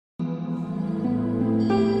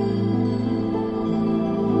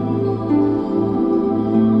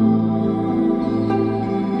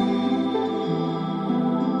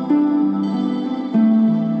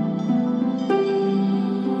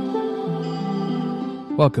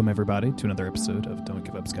Welcome, everybody, to another episode of Don't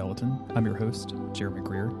Give Up Skeleton. I'm your host, Jeremy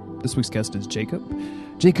Greer. This week's guest is Jacob.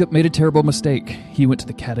 Jacob made a terrible mistake. He went to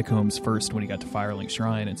the catacombs first when he got to Firelink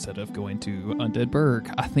Shrine instead of going to Undead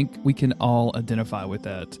Burg. I think we can all identify with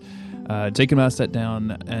that. Jacob and I sat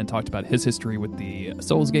down and talked about his history with the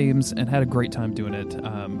Souls games and had a great time doing it.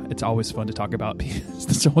 It's always fun to talk about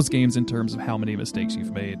the Souls games in terms of how many mistakes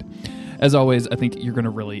you've made. As always, I think you're going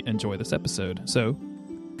to really enjoy this episode. So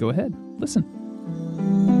go ahead, listen.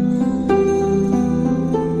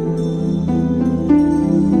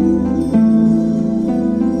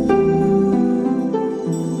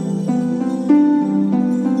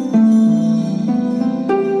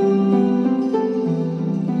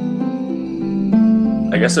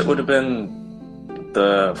 I guess it would have been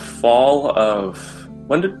the fall of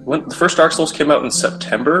when the first Dark Souls came out in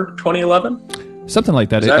September 2011. Something like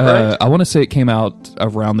that. Is that right? I want to say it came out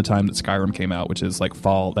around the time that Skyrim came out, which is like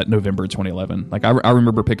fall, that November 2011. Like I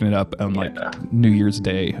remember picking it up on like New Year's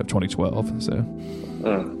Day of 2012.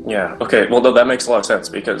 So yeah, okay. Well, no, that makes a lot of sense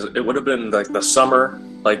because it would have been like the summer,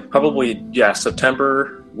 like probably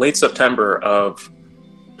September, late September of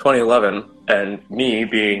 2011. And me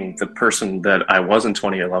being the person that I was in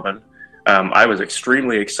 2011, I was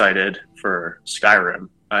extremely excited for Skyrim.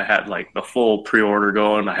 I had like the full pre-order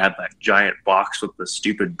going. I had that giant box with the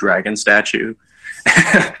stupid dragon statue.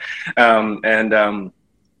 and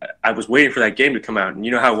I was waiting for that game to come out. And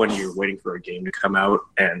you know how when you're waiting for a game to come out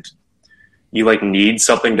and you like need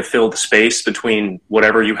something to fill the space between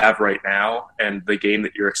whatever you have right now and the game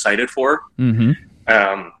that you're excited for?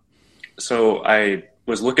 Mm-hmm. So I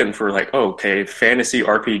was looking for like, fantasy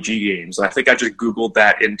RPG games. I think I just Googled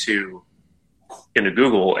that into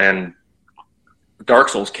Google, and Dark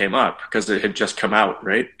Souls came up because it had just come out,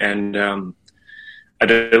 right? And I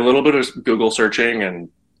did a little bit of Google searching, and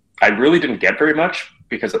I really didn't get very much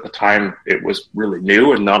because at the time it was really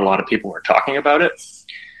new and not a lot of people were talking about it.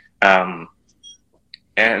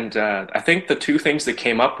 And I think the two things that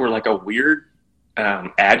came up were like a weird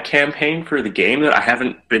ad campaign for the game that I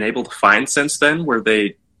haven't been able to find since then, where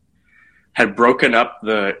they had broken up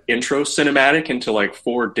the intro cinematic into like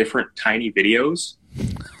 4 different tiny videos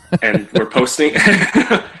and were posting.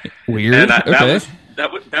 Weird. And okay.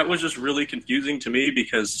 That was just really confusing to me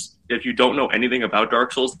because if you don't know anything about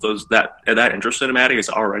Dark Souls, that intro cinematic is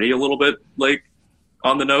already a little bit like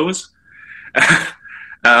on the nose.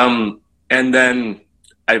 And then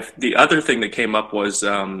the other thing that came up was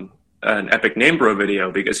an Epic Name Bro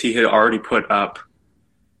video because he had already put up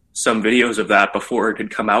some videos of that before it had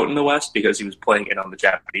come out in the West because he was playing it on the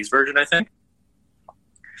Japanese version, I think.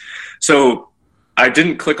 So I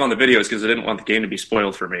didn't click on the videos because I didn't want the game to be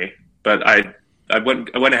spoiled for me. But I went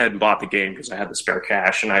ahead and bought the game because I had the spare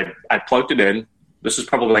cash, and I plugged it in. This was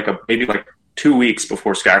probably maybe 2 weeks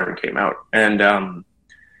before Skyrim came out, and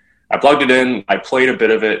I plugged it in. I played a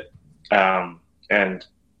bit of it, and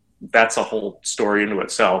that's a whole story into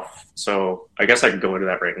itself. So I guess I could go into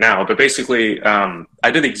that right now. But basically,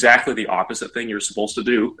 I did exactly the opposite thing you're supposed to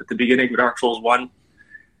do at the beginning of Dark Souls 1.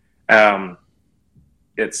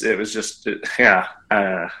 It was just, yeah.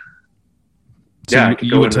 So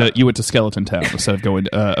you went to Skeleton Town instead of going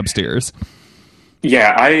upstairs.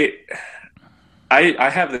 Yeah, I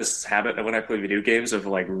have this habit that when I play video games of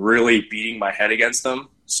like really beating my head against them.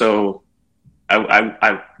 So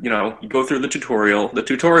I you go through the tutorial. The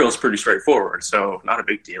tutorial is pretty straightforward, so not a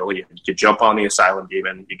big deal. You jump on the asylum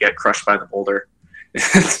demon, you get crushed by the boulder.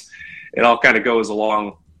 It all kind of goes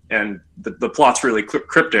along, and the plot's really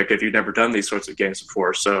cryptic if you've never done these sorts of games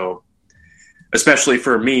before. So, especially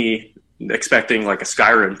for me, expecting like a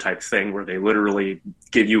Skyrim type thing where they literally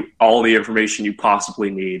give you all the information you possibly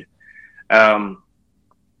need.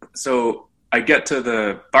 So I get to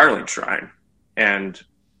the Firelink Shrine, and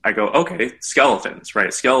I go, okay, skeletons,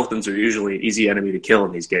 right? Skeletons are usually an easy enemy to kill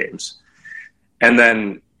in these games. And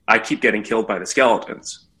then I keep getting killed by the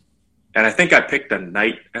skeletons. And I think I picked a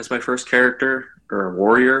knight as my first character, or a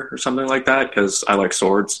warrior, or something like that, because I like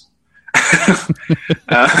swords. I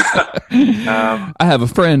have a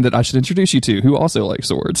friend that I should introduce you to who also likes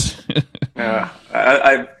swords.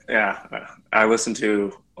 I listen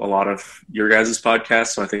to a lot of your guys'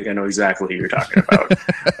 podcasts, so I think I know exactly who you're talking about.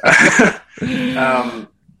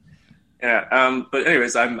 But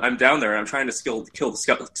anyways, I'm down there and I'm trying to kill the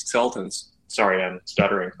skeletons. Sorry, I'm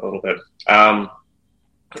stuttering a little bit.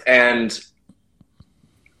 And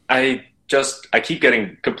I keep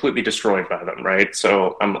getting completely destroyed by them, right?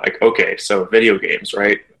 So I'm like, okay, so video games,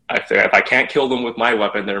 right? If I can't kill them with my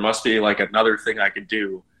weapon, there must be like another thing I could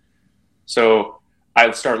do. So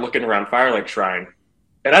I start looking around Firelink Shrine,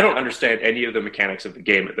 and I don't understand any of the mechanics of the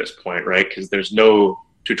game at this point, right? Because there's no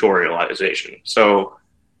tutorialization. So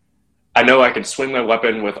I know I can swing my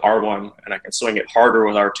weapon with R1 and I can swing it harder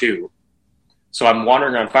with R2. So I'm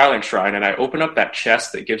wandering around Firelink Shrine and I open up that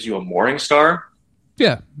chest that gives you a Morning Star.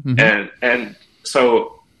 Yeah. Mm-hmm. And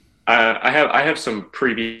so I have some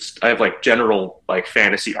previous, I have like general like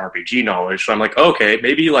fantasy RPG knowledge. So I'm like, okay,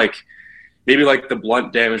 maybe like the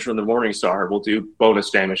blunt damage from the Morning Star will do bonus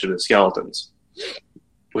damage to the skeletons.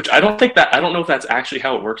 Which I don't know if that's actually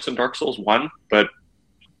how it works in Dark Souls 1, but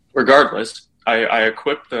regardless, I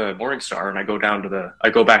equip the Morning Star and I go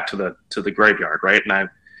back to the graveyard, right? And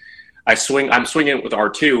I'm swinging it with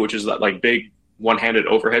R2, which is that like big one-handed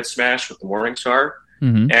overhead smash with the Morning Star.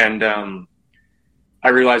 Mm-hmm. And I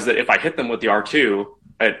realized that if I hit them with the R2,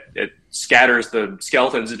 it scatters the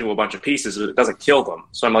skeletons into a bunch of pieces, but it doesn't kill them.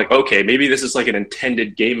 So I'm like, okay, maybe this is like an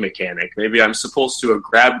intended game mechanic. Maybe I'm supposed to have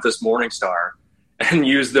grabbed this Morning Star and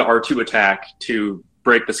use the R2 attack to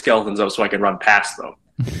break the skeletons up so I can run past them.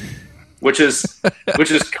 Which is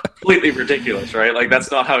completely ridiculous, right? Like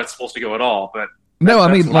that's not how it's supposed to go at all. But no,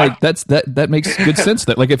 I mean, like that makes good sense.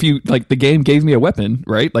 That like if you like the game gave me a weapon,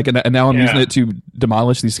 right? Like and now I'm using it to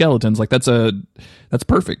demolish these skeletons. Like that's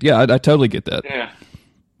perfect. Yeah, I totally get that. Yeah.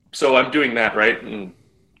 So I'm doing that, right? And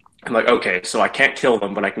I'm like, okay, so I can't kill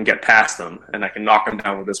them, but I can get past them and I can knock them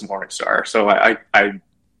down with this Morning Star. So I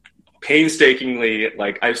painstakingly,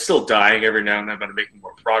 like I'm still dying every now and then, but I'm making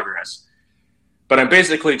more progress. But I'm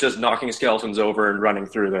basically just knocking skeletons over and running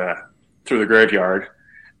through the graveyard.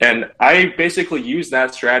 And I basically use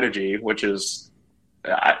that strategy, which is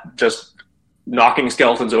just knocking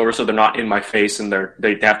skeletons over so they're not in my face and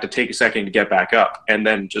they have to take a second to get back up, and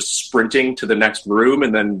then just sprinting to the next room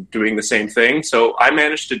and then doing the same thing. So I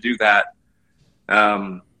managed to do that.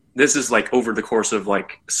 This is like over the course of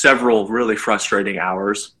like several really frustrating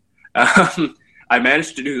hours. I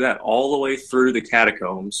managed to do that all the way through the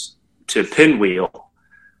catacombs to Pinwheel.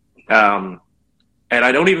 And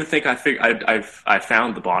I don't even think I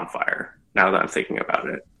found the bonfire now that I'm thinking about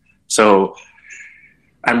it. So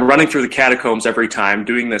I'm running through the catacombs every time,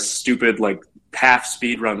 doing this stupid like half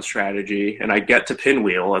speed run strategy, and I get to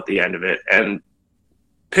Pinwheel at the end of it. And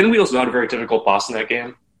Pinwheel's not a very difficult boss in that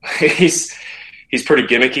game. he's pretty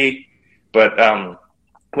gimmicky, but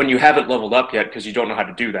when you haven't leveled up yet because you don't know how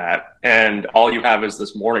to do that, and all you have is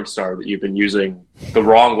this Morning Star that you've been using the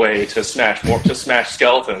wrong way to smash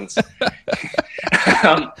skeletons.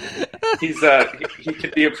 He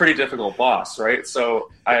could be a pretty difficult boss, right? So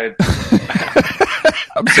I'm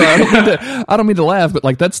sorry, I don't mean to laugh, but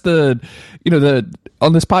like that's on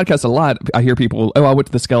this podcast a lot. I hear people, I went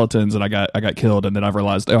to the skeletons and I got killed, and then I've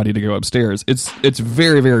realized, I need to go upstairs. It's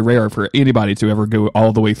very, very rare for anybody to ever go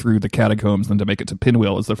all the way through the catacombs and to make it to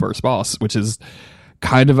Pinwheel as the first boss, which is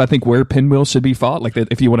kind of, I think, where Pinwheel should be fought. Like that,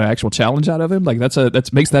 if you want an actual challenge out of him, like that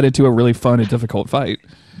makes that into a really fun and difficult fight.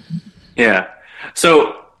 Yeah.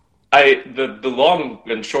 So the long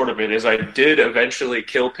and short of it is I did eventually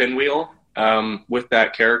kill Pinwheel with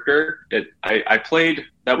that character. I played,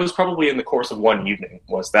 that was probably in the course of one evening,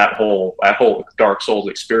 was that whole Dark Souls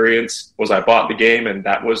experience. Was I bought the game and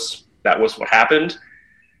that was what happened.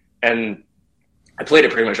 And I played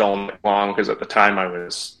it pretty much all night long because at the time I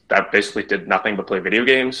basically did nothing but play video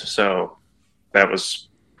games. So that was,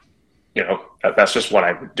 that's just what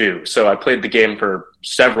I would do. So I played the game for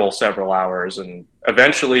several hours and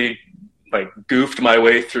eventually like goofed my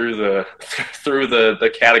way through the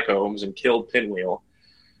catacombs and killed Pinwheel.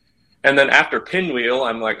 And then after Pinwheel,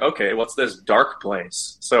 I'm like, okay, what's this dark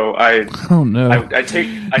place? So I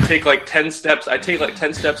take like 10 steps. I take like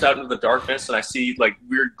 10 steps out into the darkness and I see like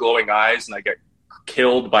weird glowing eyes and I get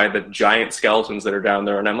killed by the giant skeletons that are down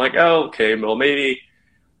there. And I'm like, oh, okay, well maybe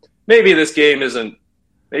this game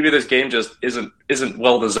just isn't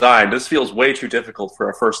well designed. This feels way too difficult for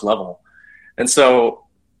a first level. And so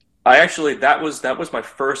that was my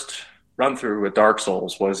first run through with Dark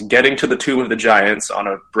Souls, was getting to the Tomb of the Giants on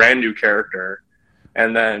a brand new character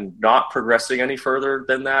and then not progressing any further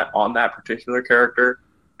than that on that particular character.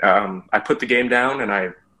 I put the game down and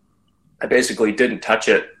I basically didn't touch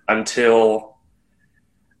it until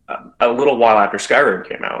a little while after Skyrim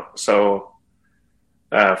came out. So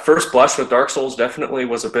first blush with Dark Souls definitely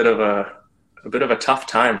was a bit of a tough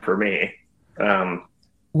time for me.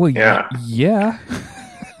 Well, yeah.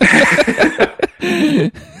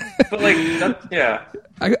 But like, yeah.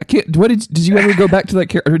 I can't. What did you ever go back to that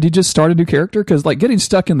character, or did you just start a new character? Because like getting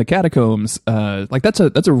stuck in the catacombs, like that's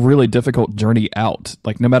a really difficult journey out.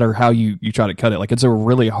 Like no matter how you try to cut it, like it's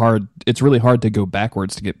really hard to go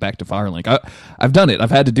backwards to get back to Firelink. I've done it.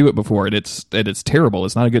 I've had to do it before, and it's terrible.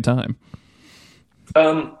 It's not a good time.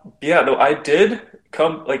 Yeah, no, I did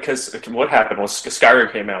come like because what happened was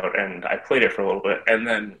Skyrim came out and I played it for a little bit, and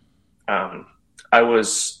then I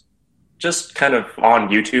was just kind of on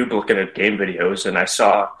YouTube looking at game videos, and I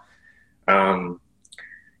saw,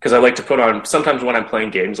 because I like to put on, sometimes when I'm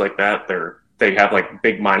playing games like that, they have like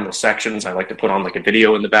big mindless sections. I like to put on like a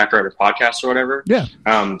video in the background or podcast or whatever. Yeah.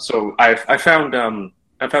 So I found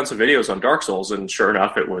some videos on Dark Souls, and sure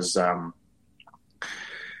enough, it was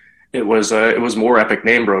more Epic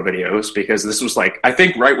Name Bro videos, because this was like, I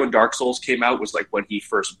think right when Dark Souls came out was like when he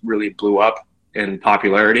first really blew up in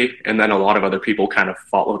popularity, and then a lot of other people kind of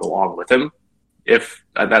followed along with him. If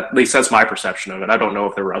at least that's my perception of it. I don't know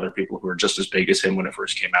if there were other people who were just as big as him when it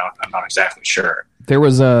first came out. I'm not exactly sure. There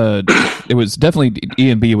was it was definitely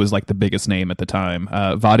E&B was like the biggest name at the time.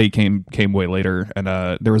 Vadi came way later, and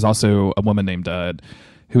there was also a woman named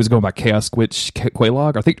who was going by Chaos Squitch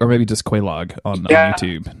Quaylog, I think, or maybe just Quaylog on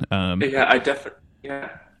YouTube. And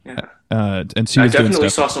she was definitely doing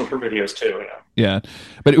saw stuff. some of her videos too. Yeah,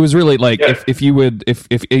 but it was really like if you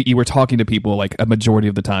were talking to people, like a majority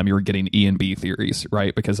of the time you were getting E&B theories,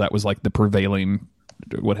 right? Because that was like the prevailing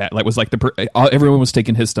everyone was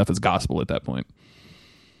taking his stuff as gospel at that point.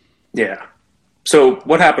 Yeah. So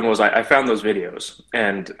what happened was I found those videos,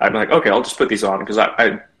 and I'm like, okay, I'll just put these on because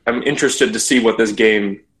I'm interested to see what this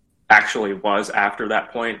game actually was after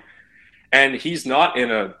that point. And he's not in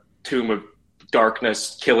a tomb of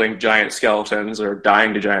darkness killing giant skeletons or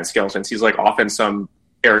dying to giant skeletons. He's like off in some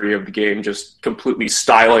area of the game just completely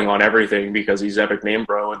styling on everything because he's Epic Name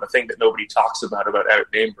Bro. And the thing that nobody talks about Epic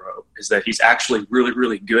Name Bro is that he's actually really,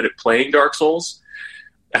 really good at playing Dark Souls.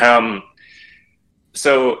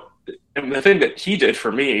 So and the thing that he did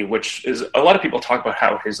for me, which is a lot of people talk about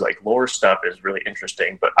how his like lore stuff is really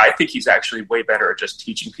interesting, but I think he's actually way better at just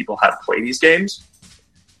teaching people how to play these games.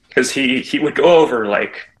 Because he would go over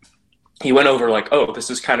like, he went over like, oh,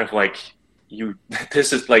 this is kind of like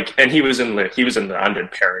this is like, and he was in the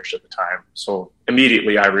Undead Parish at the time. So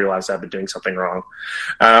immediately I realized I've been doing something wrong.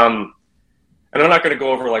 And I'm not going to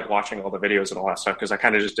go over like watching all the videos and all that stuff because I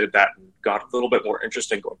kind of just did that and got a little bit more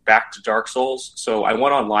interesting going back to Dark Souls. So I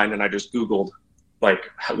went online and I just Googled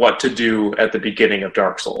like what to do at the beginning of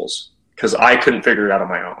Dark Souls because I couldn't figure it out on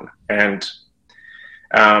my own. And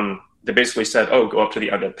they basically said, oh, go up to the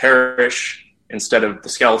Undead Parish instead of the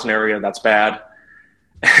skeleton area. That's bad.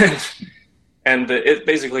 And it's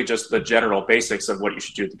basically just the general basics of what you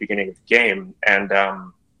should do at the beginning of the game. And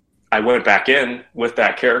I went back in with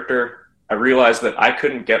that character. I realized that I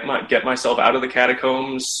couldn't get myself out of the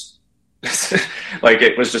catacombs. Like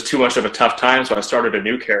it was just too much of a tough time. So I started a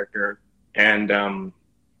new character, and I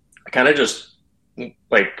kind of just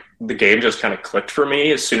like the game just kind of clicked for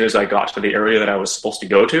me as soon as I got to the area that I was supposed to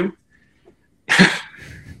go to,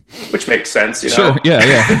 which makes sense. You know? Sure.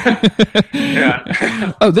 Yeah.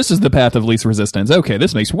 Yeah. Oh, this is the path of least resistance. Okay,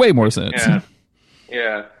 this makes way more sense.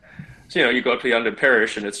 Yeah. So, you go up to the Undead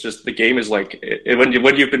Parish, and it's just the game is like when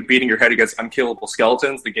you've been beating your head against unkillable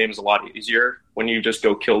skeletons, the game is a lot easier. When you just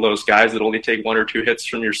go kill those guys that only take 1 or 2 hits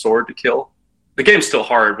from your sword to kill, the game's still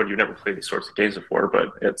hard when you've never played these sorts of games before.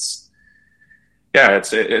 But it's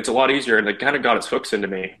a lot easier, and it kind of got its hooks into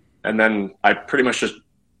me. And then I pretty much just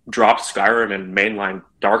dropped Skyrim and mainline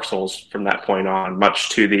Dark Souls from that point on, much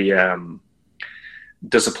to the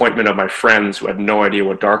disappointment of my friends who had no idea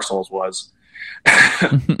what Dark Souls was.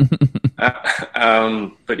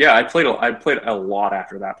 But yeah, I played a lot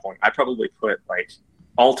after that point. I probably put like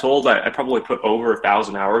all told, I probably put over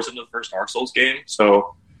 1,000 hours into the first Dark Souls game.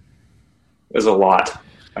 So it was a lot.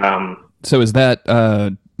 So is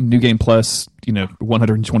that New Game Plus,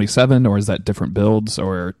 127, or is that different builds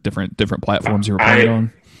or different platforms you were playing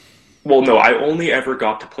on? Well, no, I only ever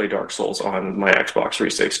got to play Dark Souls on my Xbox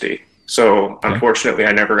 360. So okay. Unfortunately,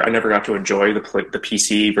 I never got to enjoy the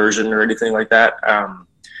PC version or anything like that.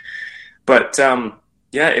 But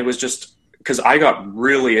it was just because I got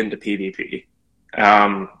really into PvP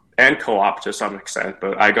and co-op to some extent,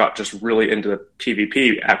 but I got just really into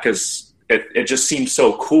PvP because it just seemed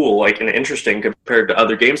so cool, like, and interesting compared to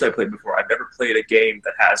other games I played before. I'd never played a game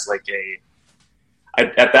that has like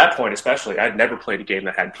at that point especially, I'd never played a game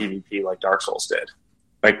that had PvP like Dark Souls did.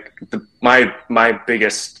 Like my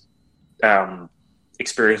biggest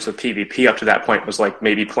experience with PvP up to that point was like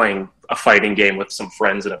maybe playing a fighting game with some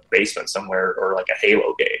friends in a basement somewhere, or like a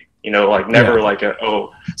Halo game, like never like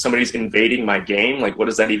somebody's invading my game. Like, what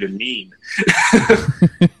does that even mean?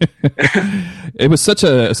 It was such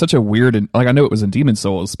a weird, and like, I know it was in Demon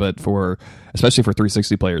Souls, but especially for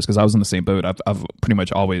 360 players, because I was in the same boat. I've pretty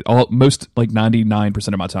much most like 99%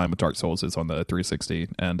 of my time with Dark Souls is on the 360,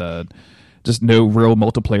 and just no real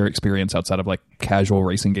multiplayer experience outside of like casual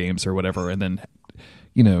racing games or whatever. And then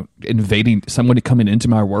invading, someone coming into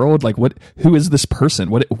my world. Like, who is this person?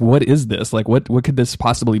 What is this? Like, what could this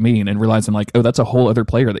possibly mean? And realizing like, oh, that's a whole other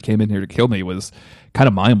player that came in here to kill me was kind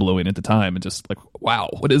of mind blowing at the time. And just like, wow,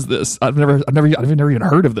 what is this? I've never even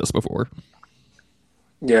heard of this before.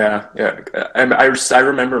 Yeah. And I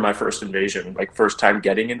remember my first invasion, like first time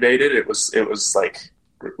getting invaded. It was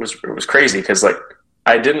crazy because like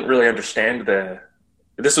I didn't really understand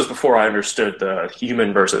this was before I understood the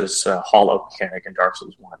human versus hollow mechanic in Dark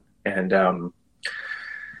Souls 1. And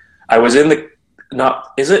I was in did I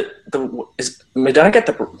get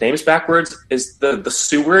the names backwards? Is the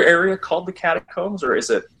sewer area called the catacombs, or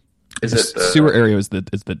is it the sewer area is the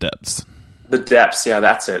depths? The depths, yeah,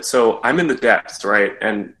 that's it. So I'm in the depths, right?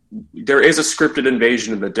 And there is a scripted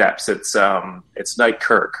invasion in the depths. It's Night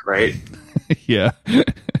Kirk, right? Yeah.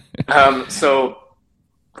 So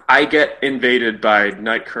I get invaded by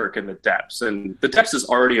Night Kirk in the depths, and the depths is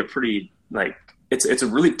already a pretty it's a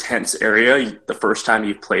really tense area the first time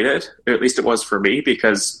you've played it. At least it was for me,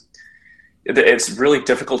 because it's really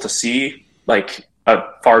difficult to see like a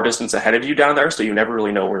far distance ahead of you down there, so you never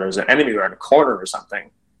really know where there's an enemy around a corner or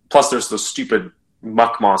something. Plus, there's those stupid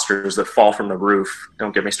muck monsters that fall from the roof.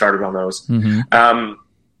 Don't get me started on those. Mm-hmm.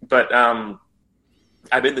 But I'm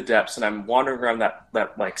in the depths, and I'm wandering around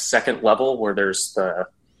that like second level where there's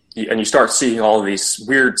and you start seeing all of these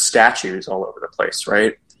weird statues all over the place,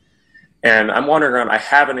 right? And I'm wandering around. I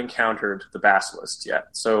haven't encountered the basilisk yet,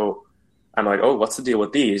 so I'm like, oh, what's the deal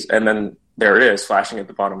with these? And then there it is, flashing at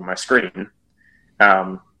the bottom of my screen,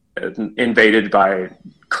 invaded by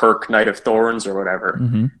Kirk, Knight of Thorns, or whatever.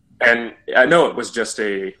 Mm-hmm. And I know it was just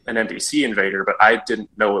an NPC invader, but I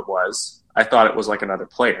didn't know it was. I thought it was like another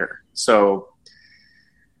player. So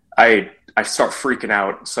I start freaking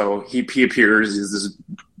out. So he appears as this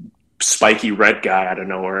spiky red guy out of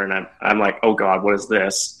nowhere, and I'm like, oh god, what is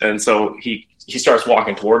this? And so he starts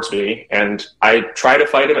walking towards me, and I try to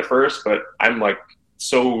fight him at first, but I'm like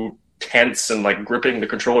so tense and like gripping the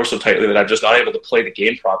controller so tightly that I'm just not able to play the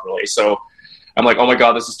game properly. So I'm like, oh my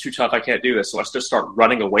god, this is too tough. I can't do this. So I just start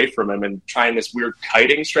running away from him and trying this weird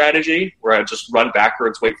kiting strategy where I just run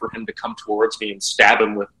backwards, wait for him to come towards me and stab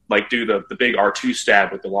him with, like, do the big R2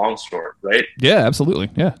 stab with the longsword, right? Yeah, absolutely.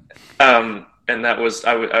 Yeah. And that was,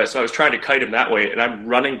 so I was trying to kite him that way, and I'm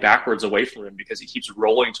running backwards away from him because he keeps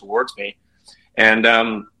rolling towards me. And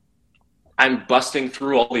I'm busting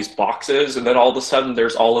through all these boxes, and then all of a sudden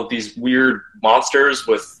there's all of these weird monsters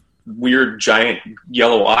with weird giant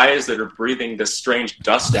yellow eyes that are breathing this strange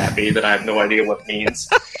dust at me that I have no idea what means.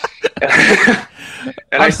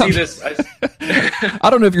 And I see this. I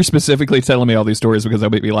don't know if you're specifically telling me all these stories because they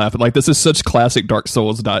make me laugh. Like, this is such classic Dark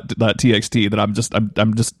Souls.txt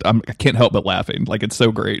that I can't help but laughing. Like, it's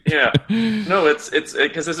so great. Yeah. No, it's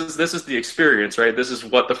because this is the experience, right? This is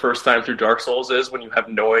what the first time through Dark Souls is when you have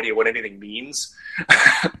no idea what anything means.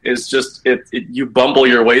 It's just you bumble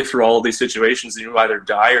your way through all of these situations, and you either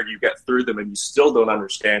die or you get through them, and you still don't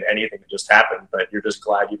understand anything that just happened, but you're just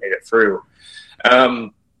glad you made it through.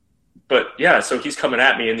 But yeah, so he's coming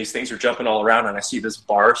at me, and these things are jumping all around, and I see this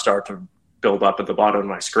bar start to build up at the bottom of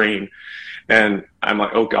my screen, and I'm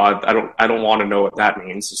like, oh god, I don't want to know what that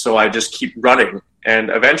means. So I just keep running, and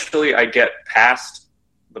eventually I get past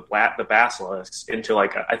the basilisks into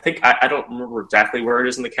like I don't remember exactly where it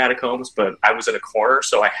is in the catacombs, but I was in a corner,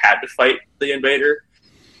 so I had to fight the invader,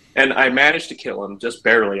 and I managed to kill him just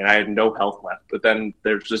barely, and I had no health left. But then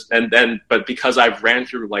but because I've ran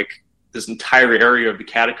through like this entire area of the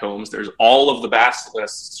catacombs, there's all of the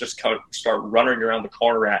basilisks just start running around the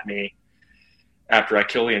corner at me after I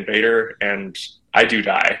kill the invader, and I do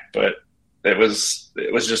die. But it was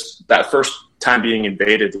just that first time being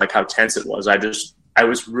invaded, like how tense it was. I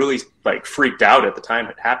was really like freaked out at the time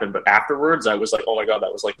it happened, but afterwards I was like, oh my god,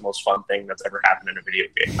 that was like the most fun thing that's ever happened in a video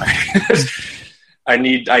game. I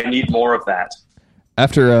need more of that.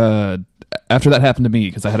 After that happened to me,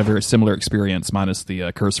 because I had a very similar experience, minus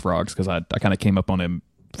the curse frogs, because I kind of came up on him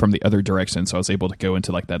from the other direction, so I was able to go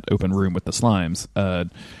into like that open room with the slimes.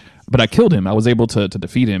 But I killed him. I was able to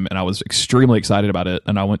defeat him, and I was extremely excited about it.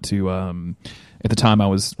 And I went to at the time I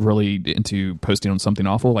was really into posting on Something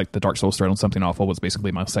Awful. Like, the Dark Souls thread on Something Awful was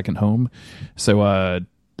basically my second home. So I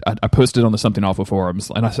posted on the Something Awful forums,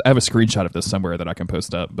 and I have a screenshot of this somewhere that I can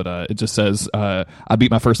post up, but it just says, I beat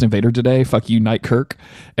my first invader today, fuck you, Night Kirk,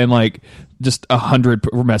 and like just 100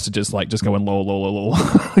 messages like just going lol lol lol.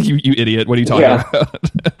 you idiot, what are you talking about?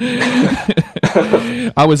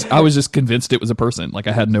 I was just convinced it was a person. Like,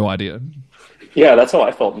 I had no idea. Yeah, that's how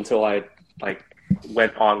I felt until I like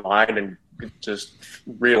went online and just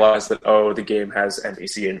realized that, oh, the game has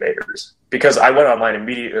NPC invaders. Because I went online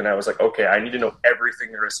immediately and I was like, okay, I need to know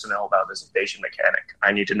everything there is to know about this invasion mechanic.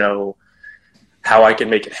 I need to know how I can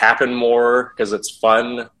make it happen more, because it's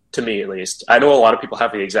fun, to me at least. I know a lot of people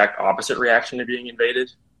have the exact opposite reaction to being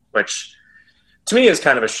invaded, which to me is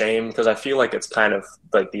kind of a shame, because I feel like it's kind of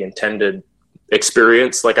like the intended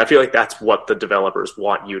experience. Like, I feel like that's what the developers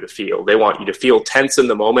want you to feel. They want you to feel tense in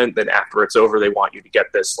the moment, then after it's over, they want you to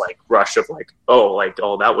get this like rush of like, oh,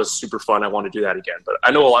 that was super fun, I want to do that again. But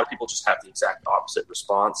I know a lot of people just have the exact opposite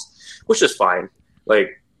response, which is fine.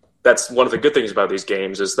 Like, that's one of the good things about these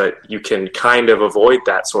games, is that you can kind of avoid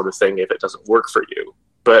that sort of thing if it doesn't work for you.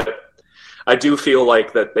 But I do feel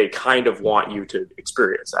like that they kind of want you to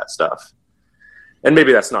experience that stuff. And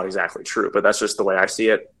maybe that's not exactly true, but that's just the way I see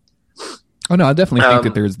it. Oh no, I definitely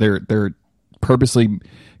think that they're purposely,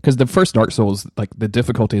 because the first Dark Souls, like the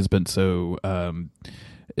difficulty has been so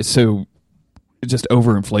just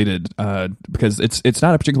overinflated, because it's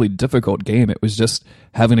not a particularly difficult game. It was just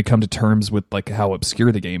having to come to terms with like how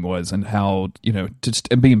obscure the game was, and how,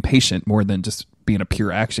 and being patient more than just being a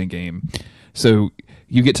pure action game. So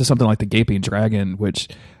you get to something like the Gaping Dragon, which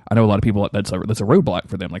I know a lot of people, that's a roadblock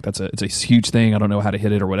for them. Like it's a huge thing. I don't know how to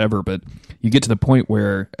hit it or whatever, but you get to the point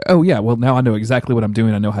where, oh yeah, well now I know exactly what I'm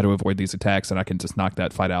doing. I know how to avoid these attacks, and I can just knock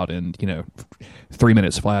that fight out in 3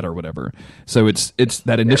 minutes flat or whatever. So it's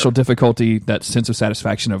that initial difficulty, that sense of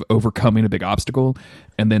satisfaction of overcoming a big obstacle,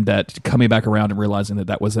 and then that coming back around and realizing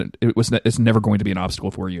that it's never going to be an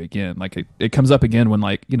obstacle for you again. Like it comes up again when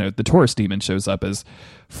the Taurus demon shows up as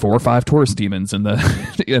 4 or 5 Taurus demons in the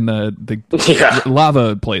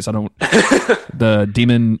lava place. The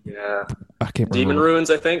demon. Yeah. I can't remember. Demon Ruins,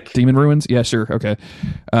 I think. Demon Ruins. Yeah, sure. Okay.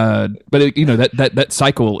 But that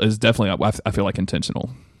cycle is definitely, I feel like, intentional.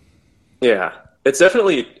 Yeah. It's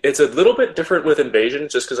a little bit different with Invasion,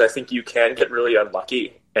 just because I think you can get really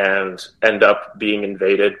unlucky and end up being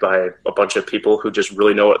invaded by a bunch of people who just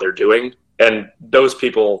really know what they're doing. And those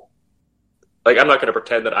people, like, I'm not going to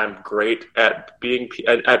pretend that I'm great at being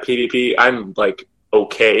at PvP. I'm like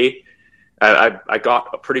okay. I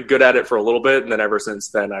got pretty good at it for a little bit, and then ever since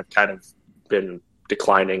then, I've kind of been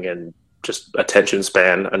declining in just attention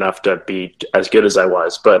span enough to be as good as I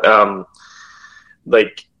was. But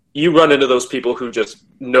you run into those people who just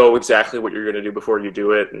know exactly what you're going to do before you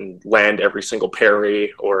do it, and land every single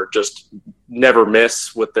parry, or just never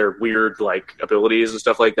miss with their weird abilities and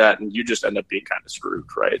stuff like that, and you just end up being kind of screwed,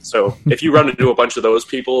 right? So if you run into a bunch of those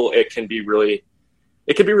people, it can be really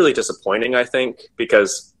disappointing, I think,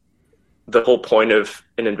 because the whole point of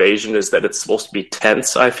an invasion is that it's supposed to be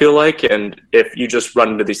tense, I feel like, and if you just run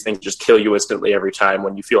into these things just kill you instantly every time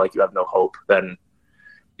when you feel like you have no hope, then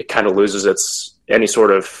it kind of loses any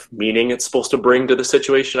sort of meaning it's supposed to bring to the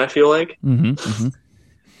situation, I feel like. Mm-hmm,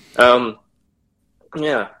 mm-hmm.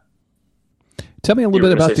 Yeah. Tell me a little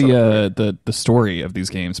bit about the story of these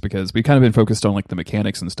games, because we've kind of been focused on the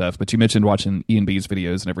mechanics and stuff, but you mentioned watching Ian B's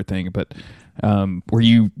videos and everything, but were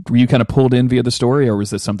you kind of pulled in via the story, or was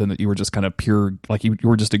this something that you were just kind of pure, you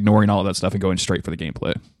were just ignoring all of that stuff and going straight for the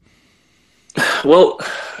gameplay? Well,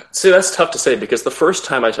 see, that's tough to say, because the first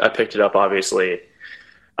time I picked it up, obviously,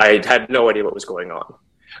 I had no idea what was going on.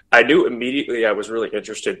 I knew immediately I was really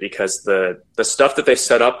interested, because the stuff that they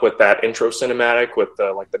set up with that intro cinematic with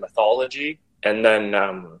the mythology, and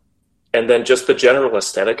then just the general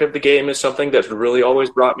aesthetic of the game is something that's really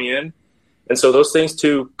always brought me in. And so those things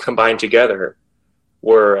two combined together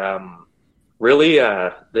were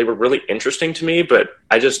they were really interesting to me, but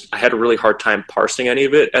I had a really hard time parsing any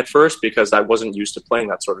of it at first, because I wasn't used to playing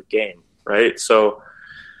that sort of game, right? So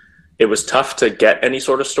it was tough to get any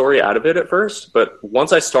sort of story out of it at first, but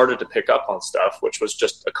once I started to pick up on stuff, which was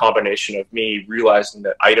just a combination of me realizing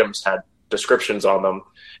that items had descriptions on them,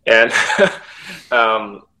 and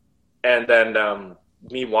and then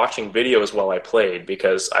me watching videos while I played,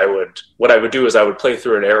 because what I would do is I would play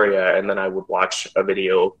through an area, and then I would watch a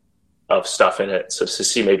video of stuff in it, so to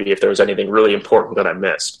see maybe if there was anything really important that I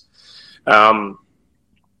missed. And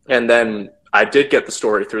then I did get the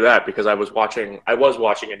story through that, because I was watching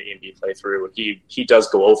an E&B playthrough. He does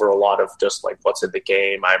go over a lot of just what's in the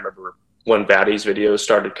game. I remember when Vatty's videos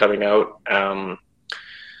started coming out,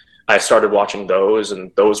 I started watching those,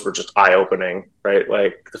 and those were just eye-opening, right?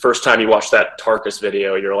 The first time you watch that Tarkus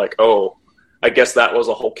video, you're like, oh, I guess that was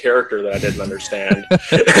a whole character that I didn't understand.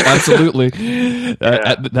 Absolutely.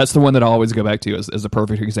 That's the one that I always go back to as a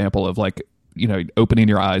perfect example of opening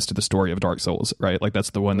your eyes to the story of Dark Souls, right?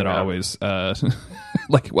 That's the one that I always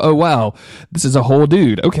oh wow, this is a whole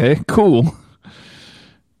dude. Okay, cool.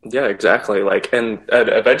 Yeah, exactly. And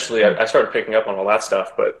eventually I started picking up on all that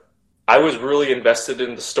stuff, but I was really invested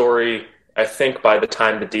in the story. I think by the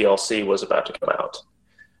time the DLC was about to come out.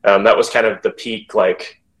 That was kind of the peak,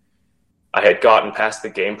 like, I had gotten past the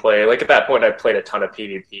gameplay. Like, at that point, I played a ton of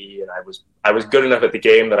PvP, and I was good enough at the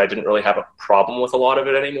game that I didn't really have a problem with a lot of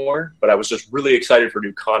it anymore, but I was just really excited for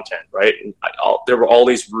new content, right? And there were all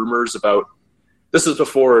these rumors about, this is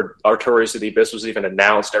before Artorias of the Abyss was even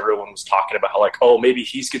announced. Everyone was talking about how, like, oh, maybe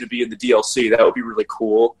he's going to be in the DLC. That would be really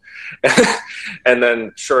cool. And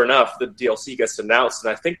then, sure enough, the DLC gets announced,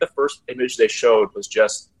 and I think the first image they showed was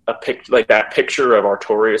just like that picture of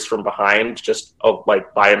Artorias from behind, just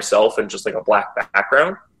like by himself and just like a black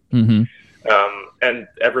background. Mm-hmm. And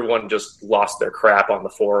everyone just lost their crap on the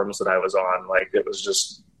forums that I was on. Like, it was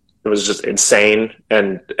just insane,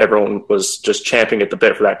 and everyone was just champing at the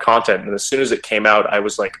bit for that content. And as soon as it came out, I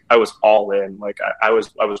was all in. Like, I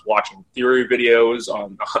was watching theory videos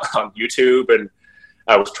on on YouTube, and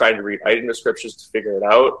I was trying to read item descriptions to figure it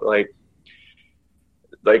out.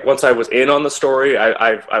 Like once I was in on the story,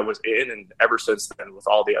 I was in, and ever since then, with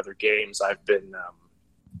all the other games, I've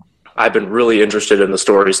been really interested in the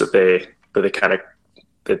stories that they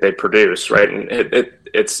produce, right? And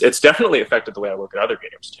it's definitely affected the way I look at other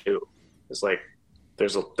games too. It's like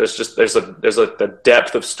there's a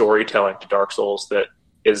depth of storytelling to Dark Souls that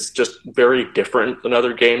is just very different than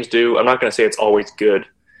other games do. I'm not going to say it's always good.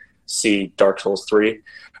 See Dark Souls 3,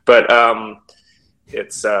 but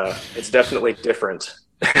it's definitely different.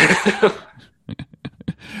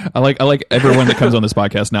 I like everyone that comes on this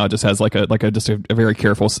podcast now just has like a very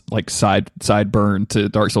careful like side burn to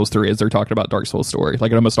Dark Souls 3 as they're talking about Dark Souls story.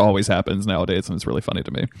 Like, it almost always happens nowadays, and it's really funny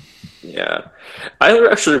to me. Yeah,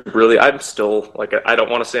 I'm still like, I don't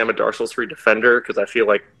want to say I'm a Dark Souls 3 defender, because I feel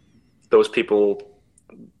like those people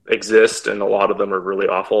exist and a lot of them are really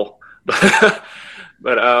awful. But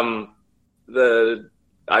I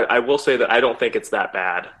will say that I don't think it's that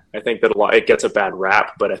bad. I think that it gets a bad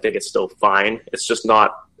rap, but I think it's still fine. It's just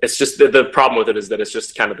not. It's just the problem with it is that it's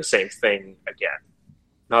just kind of the same thing again.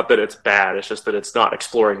 Not that it's bad. It's just that it's not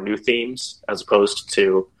exploring new themes as opposed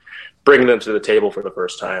to bringing them to the table for the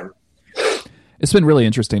first time. It's been really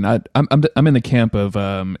interesting. I'm in the camp of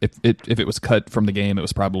if it was cut from the game, it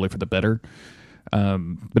was probably for the better.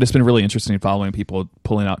 But it's been really interesting following people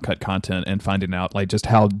pulling out cut content and finding out like just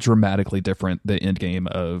how dramatically different the end game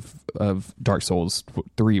of Dark Souls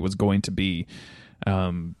 3 was going to be.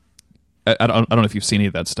 I don't know if you've seen any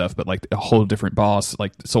of that stuff, but like a whole different boss,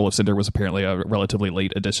 like Soul of Cinder was apparently a relatively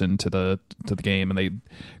late addition to the game, and they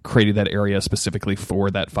created that area specifically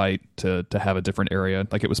for that fight to have a different area.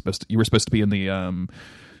 Like, you were supposed to be in the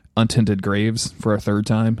untended graves for a third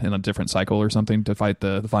time in a different cycle or something to fight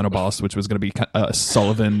the final boss, which was going to be a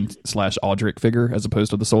Sullivan / Aldrich figure as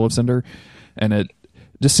opposed to the Soul of Cinder. And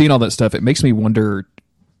just seeing all that stuff, it makes me wonder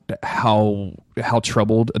how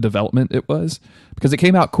troubled a development it was, because it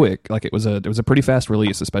came out quick. Like, it was a pretty fast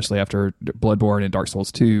release, especially after Bloodborne and Dark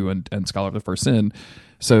Souls 2 and Scholar of the First Sin.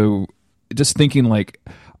 So just thinking, like,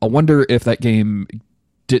 I wonder if that game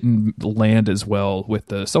didn't land as well with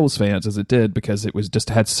the Souls fans as it did, because it was just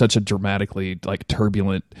had such a dramatically like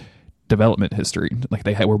turbulent development history. Like,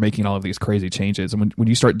 were making all of these crazy changes, and when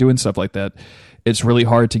you start doing stuff like that, it's really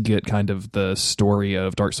hard to get kind of the story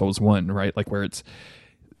of Dark Souls 1, right? Like, where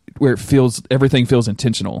everything feels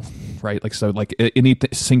intentional, right? Like, so like any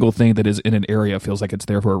single thing that is in an area feels like it's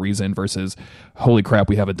there for a reason, versus holy crap,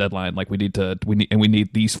 we have a deadline. Like, we need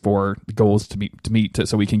these 4 goals to meet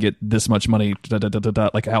so we can get this much money.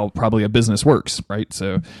 Like how probably a business works, right?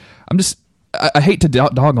 So I hate to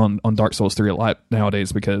dog on Dark Souls 3 a lot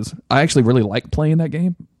nowadays, because I actually really like playing that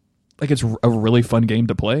game. Like, it's a really fun game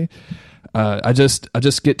to play. I just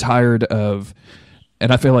get tired of.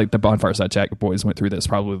 And I feel like the Bonfire Side Chat boys went through this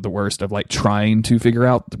probably the worst of like trying to figure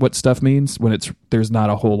out what stuff means when there's not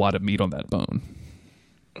a whole lot of meat on that bone.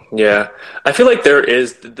 Yeah, I feel like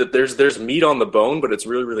there's meat on the bone, but it's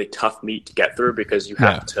really, really tough meat to get through, because you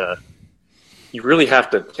really have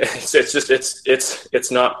to. It's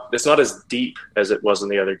not as deep as it was in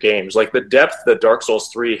the other games. Like, the depth that Dark Souls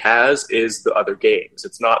 3 has is the other games.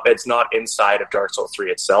 It's not inside of Dark Souls 3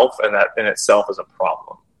 itself, and that in itself is a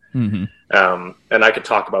problem. Mm-hmm. And I could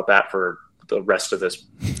talk about that for the rest of this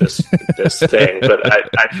thing, but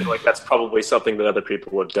I feel like that's probably something that other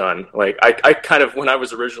people have done. Like, I kind of, when I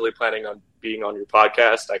was originally planning on being on your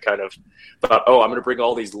podcast, I kind of thought, I'm going to bring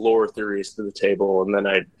all these lore theories to the table, and then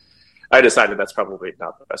I decided that's probably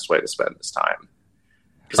not the best way to spend this time.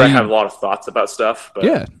 because I have a lot of thoughts about stuff. But,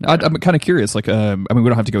 yeah, I'm kind of curious. Like, I mean, we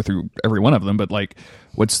don't have to go through every one of them, but like,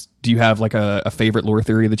 do you have like a favorite lore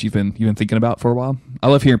theory that you've been thinking about for a while? I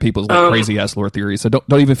love hearing people's like crazy ass lore theories. So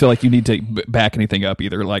don't even feel like you need to back anything up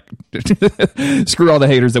either. Like, screw all the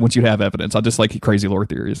haters that want you to have evidence. I just like crazy lore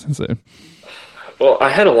theories. So, well, I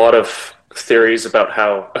had a lot of theories about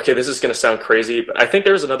how, okay, this is going to sound crazy, but I think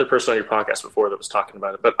there was another person on your podcast before that was talking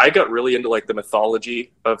about it, but I got really into like the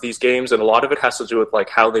mythology of these games, and a lot of it has to do with like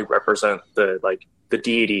how they represent the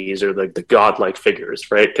deities or like the godlike figures,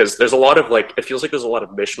 right? Because there's a lot of like, it feels like there's a lot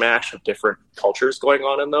of mishmash of different cultures going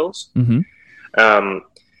on in those. Mm-hmm.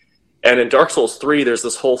 And in Dark Souls 3, there's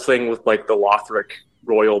this whole thing with like the Lothric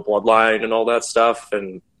royal bloodline and all that stuff,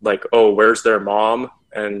 and like, oh, where's their mom?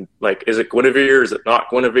 And like, is it Guinevere? Is it not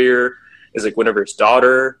Guinevere? Is it Guinevere's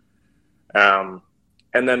daughter? And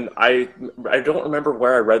then I don't remember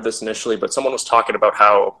where I read this initially, but someone was talking about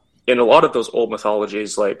how in a lot of those old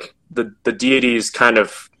mythologies, like the deities kind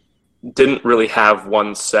of didn't really have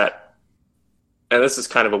one set. And this is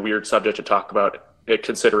kind of a weird subject to talk about,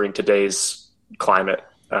 considering today's climate.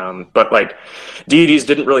 But like deities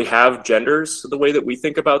didn't really have genders the way that we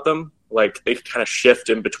think about them. Like they kind of shift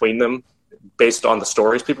in between them based on the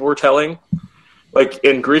stories people were telling. Like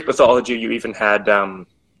in Greek mythology, you even had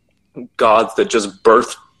gods that just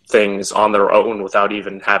birthed things on their own without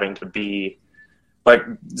even having to be like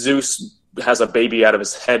Zeus has a baby out of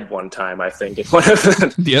his head one time, I think, in one of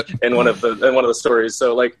the, in one of the stories.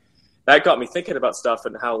 So like that got me thinking about stuff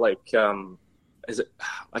and how like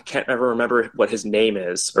I can't ever remember what his name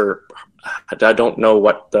is, or I don't know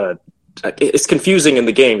what it's confusing in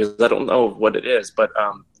the game because I don't know what it is. But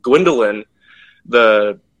Gwendolyn,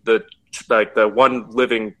 the one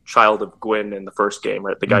living child of Gwyn in the first game,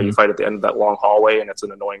 right? The guy you fight at the end of that long hallway, and it's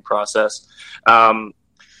an annoying process.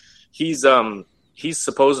 He's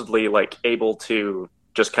supposedly like able to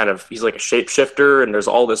just kind of, he's like a shapeshifter, and there's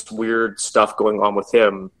all this weird stuff going on with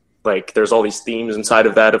him. Like there's all these themes inside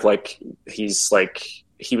of that of like he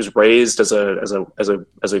was raised as a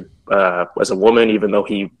woman, even though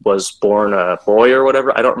he was born a boy or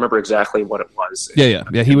whatever. I don't remember exactly what it was. Yeah.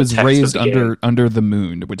 He was raised under the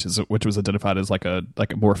moon, which was identified as like a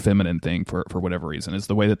more feminine thing for whatever reason. Is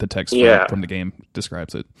the way that the text from the game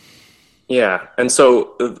describes it. Yeah, and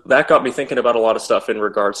so that got me thinking about a lot of stuff in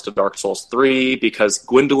regards to Dark Souls 3, because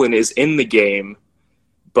Gwendolyn is in the game,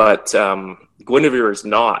 but Guinevere is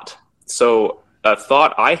not. So a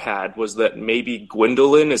thought I had was that maybe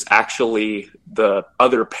Gwendolyn is actually the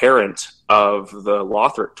other parent of the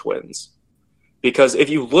Lothric twins. Because if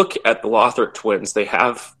you look at the Lothric twins, they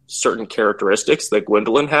have certain characteristics that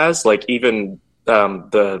Gwendolyn has. Like even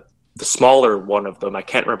the smaller one of them, I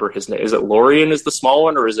can't remember his name. Is it Lorien is the small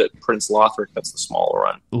one, or is it Prince Lothric that's the smaller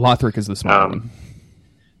one? Lothric is the smaller one.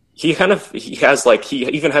 He even has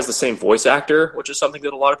the same voice actor, which is something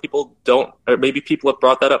that a lot of people don't, or maybe people have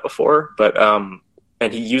brought that up before, but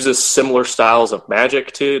and he uses similar styles of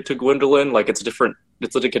magic to Gwendolyn. Like it's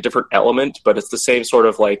like a different element, but it's the same sort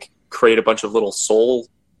of like create a bunch of little soul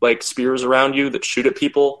like spears around you that shoot at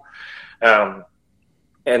people. And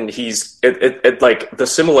like the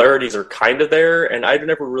similarities are kind of there, and I've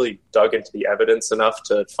never really dug into the evidence enough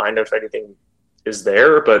to find out if anything is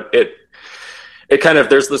there, but it kind of,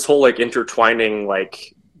 there's this whole like intertwining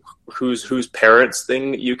like whose parents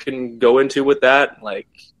thing that you can go into with that. Like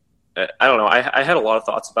I don't know, I had a lot of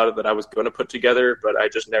thoughts about it that I was going to put together, but I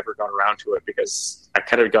just never got around to it because I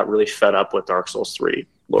kind of got really fed up with Dark Souls 3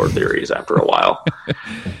 lore theories after a while.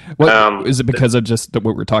 Is it because of just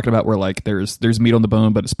what we're talking about, where like there's meat on the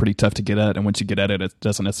bone, but it's pretty tough to get at, and once you get at it, it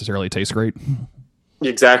doesn't necessarily taste great?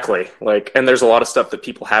 Exactly. Like, and there's a lot of stuff that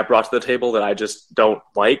people have brought to the table that I just don't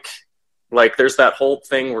like. Like, there's that whole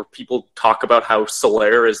thing where people talk about how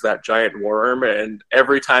Solaire is that giant worm, and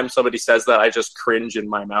every time somebody says that, I just cringe in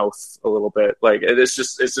my mouth a little bit. Like, it's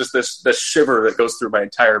just this shiver that goes through my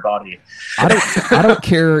entire body. I don't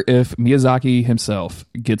care if Miyazaki himself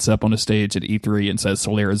gets up on a stage at E3 and says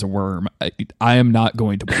Solaire is a worm. I am not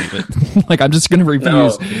going to believe it. Like, I'm just going to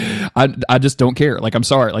refuse. No. I just don't care. Like, I'm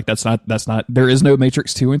sorry. Like, that's not. There is no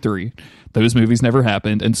Matrix 2 and 3. Those movies never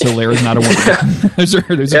happened, and Solaire is not a worm. those are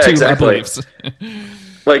two exactly.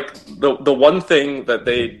 Like the one thing that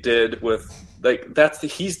they did with like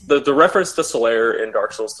the reference to Solaire in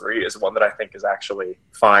Dark Souls 3 is one that I think is actually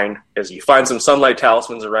fine. Is you find some sunlight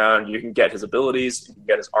talismans around, you can get his abilities, you can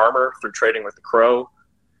get his armor through trading with the crow,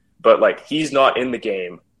 but like he's not in the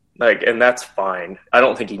game. Like, and that's fine. I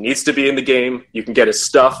don't think he needs to be in the game. You can get his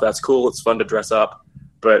stuff, that's cool, it's fun to dress up,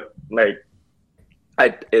 but like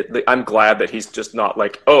I'm glad that he's just not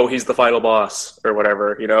like, oh, he's the final boss or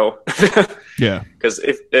whatever, you know? Yeah. Because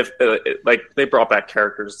if like they brought back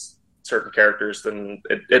certain characters, then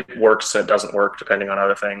it works. It doesn't work depending on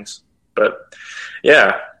other things. But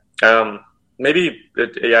yeah, maybe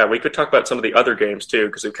we could talk about some of the other games too,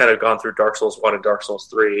 because we've kind of gone through Dark Souls 1 and Dark Souls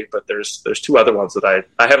 3, but there's two other ones that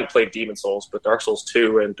I haven't played Demon Souls, but Dark Souls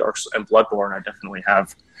 2 and Bloodborne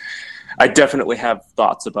I definitely have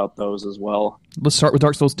thoughts about those as well. Let's start with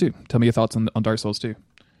Dark Souls 2. Tell me your thoughts on Dark Souls 2.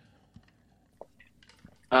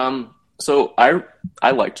 So I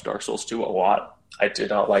liked Dark Souls 2 a lot. I did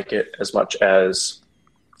not like it as much as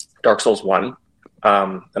Dark Souls 1.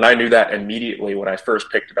 And I knew that immediately when I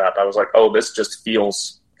first picked it up. I was like, oh, this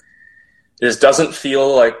doesn't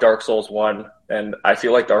feel like Dark Souls 1. And I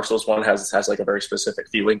feel like Dark Souls 1 has like a very specific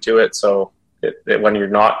feeling to it. So when you're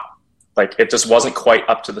not, like, it just wasn't quite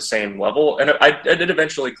up to the same level. And I did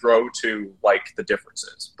eventually grow to like the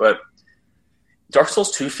differences. But Dark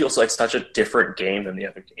Souls 2 feels like such a different game than the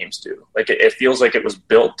other games do. Like, it feels like it was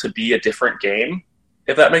built to be a different game,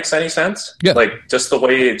 if that makes any sense. Yeah. Like, just the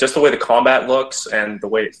way the combat looks and the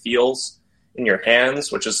way it feels in your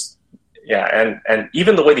hands, which is, yeah, and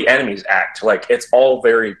even the way the enemies act, like, it's all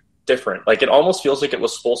very different. Like, it almost feels like it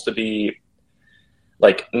was supposed to be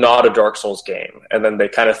like not a Dark Souls game, and then they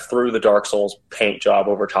kind of threw the Dark Souls paint job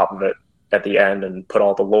over top of it at the end and put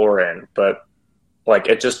all the lore in. But like,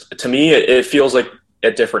 it just, to me, it feels like a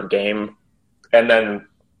different game. And then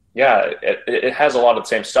yeah, it has a lot of the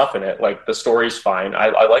same stuff in it. Like, the story's fine.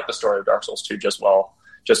 I like the story of Dark Souls 2 just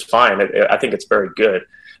fine. I think it's very good,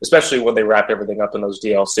 especially when they wrap everything up in those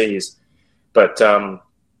DLCs. But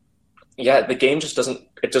the game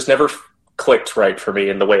just never clicked right for me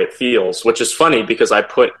in the way it feels, which is funny because I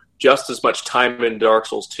put just as much time in Dark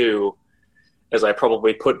Souls 2 as I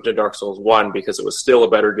probably put into Dark Souls 1, because it was still a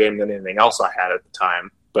better game than anything else I had at the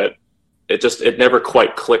time. But it never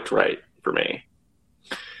quite clicked right for me.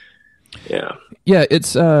 Yeah,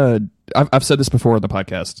 it's I've said this before on the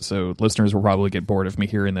podcast, so listeners will probably get bored of me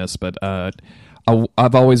hearing this, but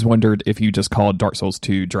I've always wondered if you just called Dark Souls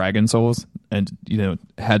 2 Dragon Souls and, you know,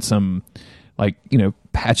 had some, like, you know,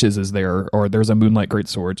 patches is there, or there's a Moonlight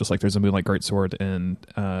Greatsword, just like there's a Moonlight Greatsword in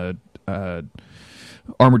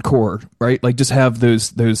Armored Core, right? Like, just have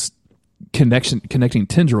those connecting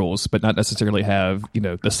tendrils, but not necessarily have, you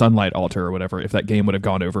know, the Sunlight Altar or whatever, if that game would have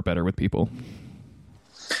gone over better with people.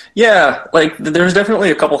 Yeah, like, there's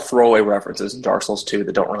definitely a couple throwaway references in Dark Souls 2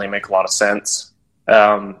 that don't really make a lot of sense.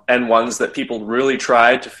 And ones that people really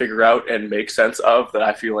tried to figure out and make sense of that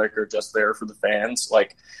I feel like are just there for the fans.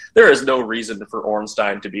 Like, there is no reason for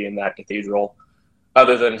Ornstein to be in that cathedral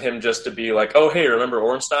other than him just to be like, oh, hey, remember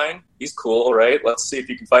Ornstein? He's cool, right? Let's see if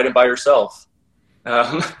you can fight him by yourself.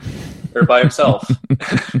 Or by himself.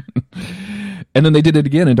 And then they did it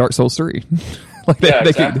again in Dark Souls 3.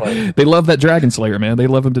 Exactly. They love that Dragon Slayer, man. They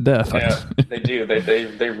love him to death. Yeah, they do.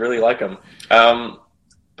 They really like him.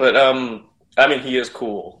 But I mean, he is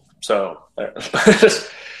cool. So, and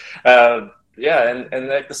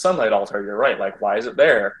like the Sunlight Altar, you're right. Like, why is it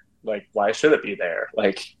there? Like, why should it be there?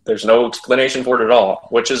 Like, there's no explanation for it at all,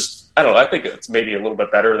 which is, I don't know, I think it's maybe a little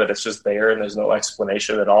bit better that it's just there and there's no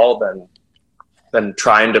explanation at all than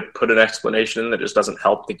trying to put an explanation that just doesn't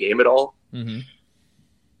help the game at all. Mm-hmm.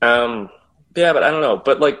 Yeah, but I don't know.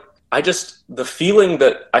 But like, I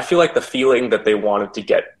feel like the feeling that they wanted to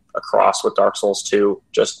get across with Dark Souls 2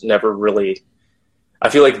 just never really, I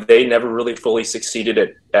feel like they never really fully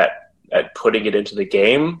succeeded at putting it into the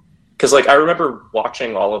game. Because, like, I remember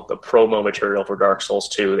watching all of the promo material for Dark Souls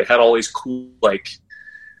 2. They had all these cool, like,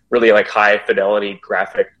 really, like, high fidelity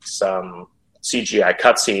graphics, CGI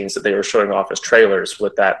cutscenes that they were showing off as trailers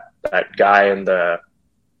with that guy in the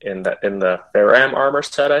Faram armor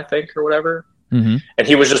set, I think, or whatever. Mm-hmm. And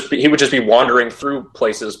he would just be wandering through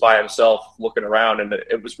places by himself, looking around, and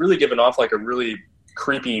it was really giving off like a really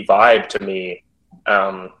creepy vibe to me.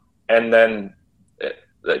 And then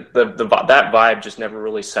that vibe just never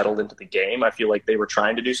really settled into the game. I feel like they were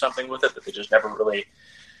trying to do something with it, but they just never really,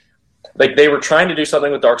 like, they were trying to do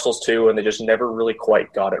something with Dark Souls 2, and they just never really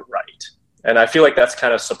quite got it right. And I feel like that's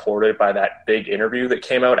kind of supported by that big interview that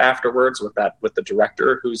came out afterwards with the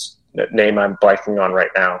director, whose name I'm blanking on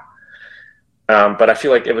right now. But I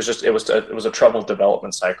feel like it was a troubled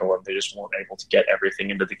development cycle, and they just weren't able to get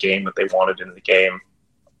everything into the game that they wanted into the game.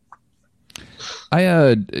 We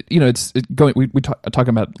talking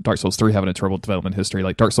about Dark Souls 3 having a terrible development history.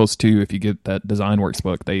 Like Dark Souls 2, if you get that Design Works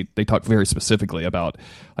book, they talk very specifically about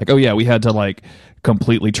like, oh yeah, we had to like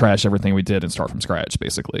completely trash everything we did and start from scratch,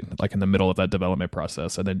 basically, like in the middle of that development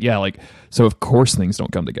process. And then so of course things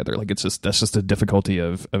don't come together. Like that's just a difficulty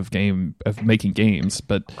of making games.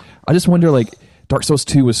 But I just wonder, like, Dark Souls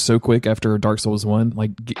 2 was so quick after Dark Souls 1.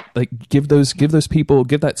 Give those people,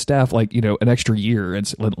 give that staff an extra year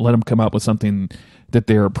and let them come up with something that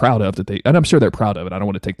they're proud of. And I'm sure they're proud of it. I don't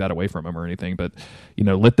want to take that away from them or anything, but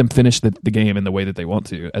let them finish the game in the way that they want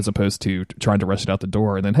to, as opposed to trying to rush it out the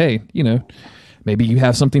door. And then hey, maybe you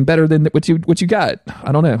have something better than what you got.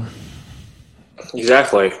 I don't know.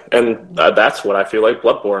 Exactly, and that's what I feel like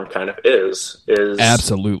Bloodborne kind of is.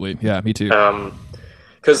 Absolutely, yeah, me too.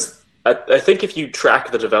 Because I think if you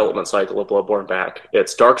track the development cycle of Bloodborne back,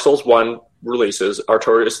 it's Dark Souls 1 releases,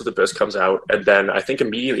 Artorias of the Abyss comes out, and then I think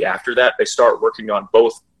immediately after that, they start working on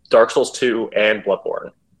both Dark Souls 2 and Bloodborne.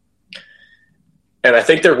 And I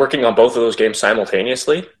think they're working on both of those games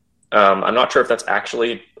simultaneously. I'm not sure if that's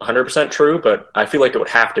actually 100% true, but I feel like it would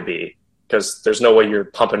have to be, because there's no way you're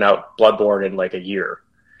pumping out Bloodborne in like a year.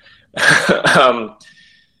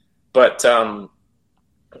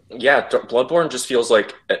 Yeah, Bloodborne just feels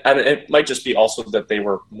like, and it might just be also that they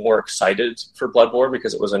were more excited for Bloodborne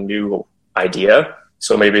because it was a new idea.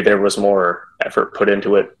 So maybe there was more effort put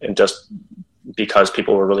into it, and just because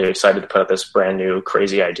people were really excited to put out this brand new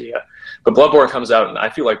crazy idea. But Bloodborne comes out, and I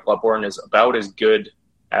feel like Bloodborne is about as good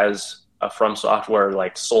as a From Software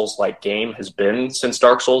like Souls-like game has been since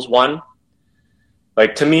Dark Souls 1.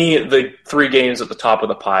 Like, to me, the three games at the top of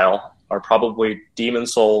the pile are probably Demon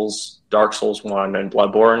Souls, Dark Souls 1, and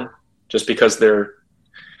Bloodborne, just because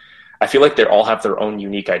I feel like they all have their own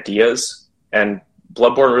unique ideas, and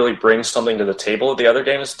Bloodborne really brings something to the table that the other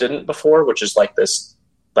games didn't before, which is like this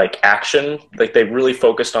like action. Like, they really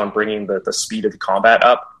focused on bringing the speed of the combat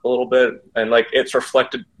up a little bit, and like it's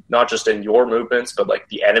reflected not just in your movements, but like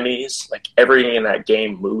the enemies. Like, everything in that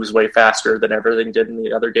game moves way faster than everything did in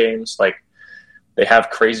the other games. Like, they have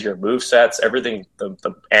crazier move sets. Everything,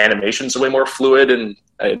 the animations are way more fluid,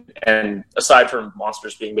 and aside from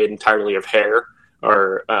monsters being made entirely of hair,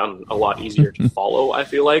 are a lot easier to follow. I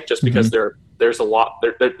feel like, just because there's a lot,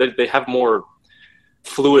 they have more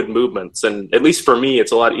fluid movements, and at least for me,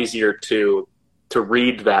 it's a lot easier to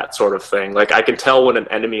read that sort of thing. Like, I can tell when an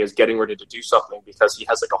enemy is getting ready to do something because he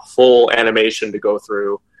has like a full animation to go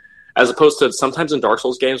through. As opposed to sometimes in Dark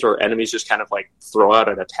Souls games where enemies just kind of like throw out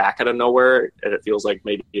an attack out of nowhere, and it feels like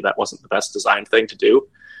maybe that wasn't the best designed thing to do.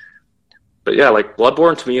 But yeah, like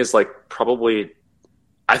Bloodborne to me is like probably,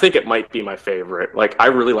 I think it might be my favorite. Like, I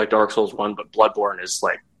really like Dark Souls 1, but Bloodborne is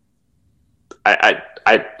like,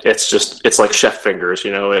 it's like chef fingers,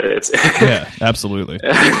 it's yeah, absolutely.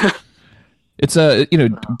 It's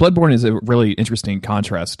Bloodborne is a really interesting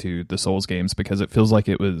contrast to the Souls games because it feels like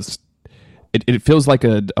it feels like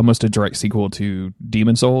almost a direct sequel to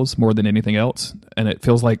Demon Souls more than anything else. And it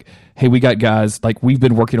feels like, hey, we got guys, like, we've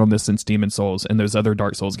been working on this since Demon Souls, and those other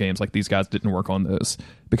Dark Souls games, like, these guys didn't work on those.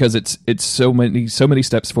 Because it's so many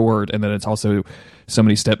steps forward, and then it's also so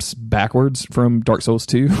many steps backwards from Dark Souls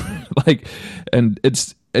 2.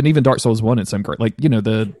 And even Dark Souls 1 in some great, like,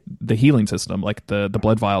 the healing system, like the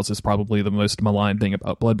blood vials is probably the most maligned thing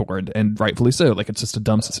about Bloodborne, and rightfully so. Like, it's just a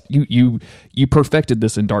dumb, you perfected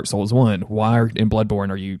this in Dark Souls 1. Why in Bloodborne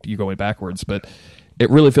are you going backwards? But it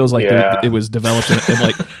really feels like it was developed and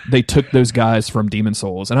like they took those guys from Demon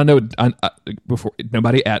Souls. And I know before,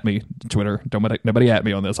 nobody at me, Twitter, nobody at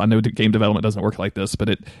me on this. I know game development doesn't work like this, but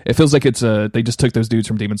it feels like they just took those dudes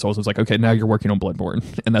from Demon Souls and was like, okay, now you're working on Bloodborne,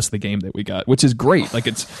 and that's the game that we got, which is great. Like,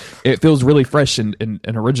 it feels really fresh and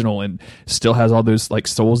original, and still has all those like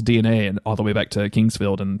Souls DNA and all the way back to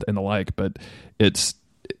Kingsfield and the like. But it's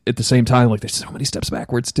at the same time, like, there's so many steps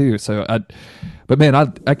backwards too. So but man, I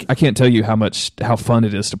can't tell you how fun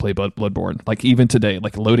it is to play Bloodborne. Like, even today,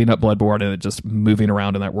 like, loading up Bloodborne and just moving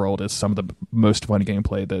around in that world is some of the most fun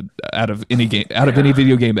gameplay that out of any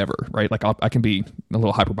video game ever, right? Like, I can be a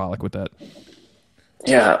little hyperbolic with that.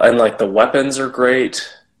 Yeah, and like the weapons are great.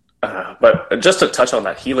 But just to touch on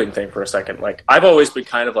that healing thing for a second, like, I've always been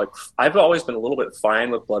a little bit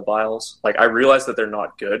fine with blood vials. Like, I realize that they're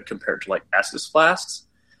not good compared to like Estus flasks,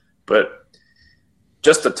 but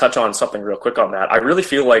just to touch on something real quick on that, I really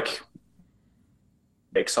feel like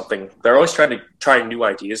they're always trying new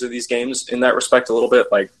ideas of these games in that respect a little bit.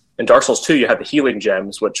 Like, in Dark Souls 2, you had the healing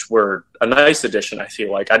gems, which were a nice addition, I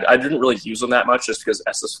feel like. I didn't really use them that much just because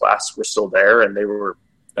Estus flasks were still there, and they're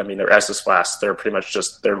Estus flasks.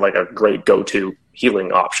 They're like a great go-to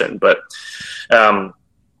healing option. But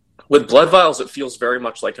with Blood Vials, it feels very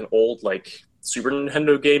much like an old like Super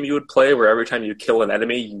Nintendo game you would play, where every time you kill an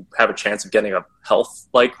enemy, you have a chance of getting a health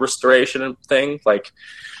like restoration and thing. Like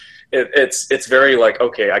it's very like,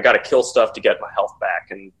 okay, I got to kill stuff to get my health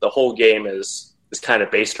back, and the whole game is kind of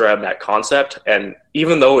based around that concept. And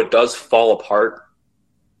even though it does fall apart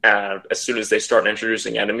as soon as they start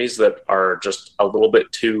introducing enemies that are just a little bit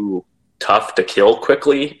too tough to kill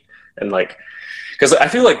quickly, and like, because I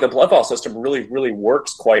feel like the Blood Vial system really, really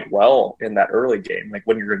works quite well in that early game. Like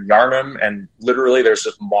when you're in Yarnum, and literally there's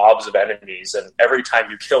just mobs of enemies, and every time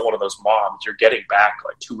you kill one of those mobs, you're getting back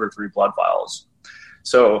like 2 or 3 Blood Vials.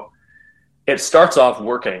 So it starts off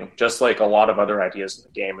working just like a lot of other ideas in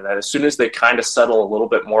the game, and that as soon as they kind of settle a little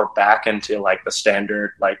bit more back into like the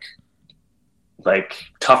standard like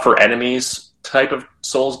tougher enemies type of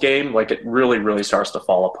Souls game, like it really, really starts to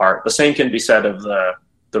fall apart. The same can be said of the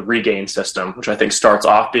regain system, which I think starts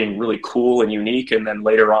off being really cool and unique, and then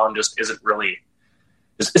later on just isn't really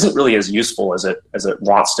as useful as it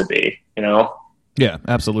wants to be, you know? Yeah,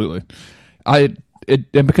 absolutely. And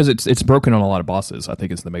because it's broken on a lot of bosses, I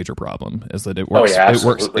think is the major problem, is that it works.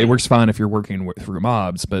 It works fine if you're working through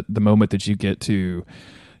mobs, but the moment that you get to,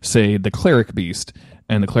 say, the cleric beast,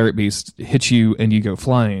 and the cleric beast hits you and you go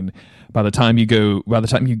flying, by the time you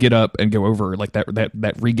get up and go over, like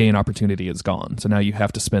that regain opportunity is gone. So now you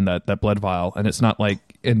have to spend that blood vial, and it's not like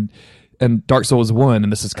in Dark Souls 1,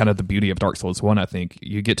 and this is kind of the beauty of Dark Souls 1, I think,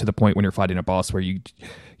 you get to the point when you're fighting a boss where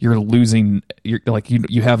you're losing,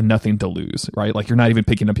 you have nothing to lose, right? Like you're not even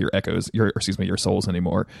picking up your your souls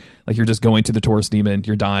anymore. Like you're just going to the Taurus demon,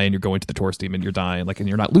 you're dying, you're going to the Taurus demon, you're dying, like, and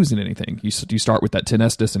you're not losing anything. You start with that 10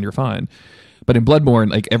 Estus and you're fine. But in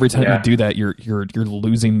Bloodborne, like every time you do that, you're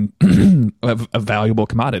losing a valuable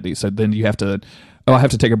commodity. So then you have to, I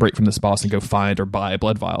have to take a break from this boss and go find or buy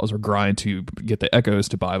blood vials, or grind to get the echoes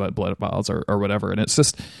to buy blood vials, or whatever. And it's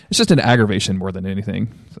just an aggravation more than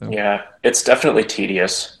anything. So. Yeah, it's definitely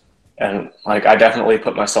tedious, and like I definitely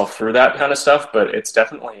put myself through that kind of stuff. But it's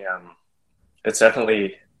definitely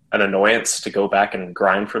an annoyance to go back and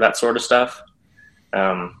grind for that sort of stuff.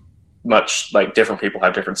 Much like different people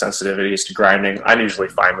have different sensitivities to grinding. I'm usually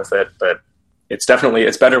fine with it, but it's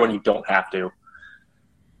better when you don't have to.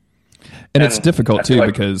 And it's difficult too,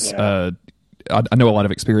 because I know a lot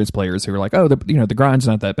of experienced players who are like, oh, the grind's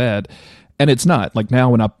not that bad, and it's not. Like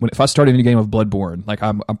now, if I start a new game of Bloodborne, like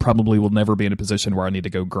I probably will never be in a position where I need to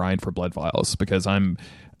go grind for blood vials, because I'm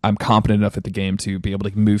competent enough at the game to be able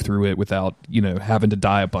to move through it without having to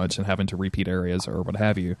die a bunch and having to repeat areas or what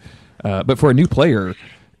have you. But for a new player,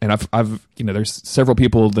 and I've there's several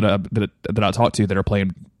people that I talk to that are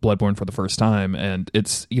playing Bloodborne for the first time, and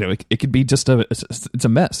it's it could be just it's a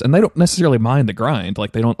mess, and they don't necessarily mind the grind.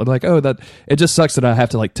 Like they don't like, oh, that it just sucks that I have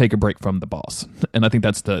to like take a break from the boss, and I think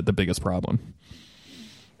that's the biggest problem.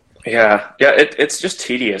 Yeah, it's just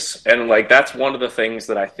tedious, and like that's one of the things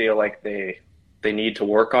that I feel like they need to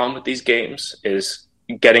work on with these games, is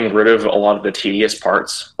getting rid of a lot of the tedious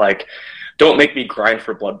parts. Like, don't make me grind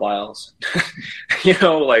for blood vials.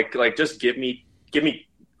 Like just give me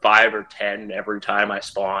 5 or 10 every time I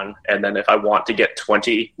spawn, and then if I want to get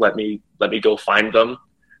 20, let me go find them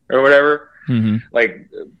or whatever. Mm-hmm. Like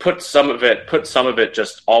put some of it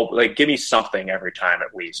just all, like, give me something every time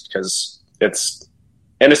at least, because it's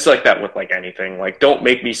like that with like anything. Like, don't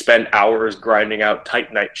make me spend hours grinding out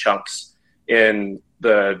Titanite chunks in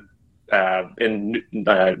the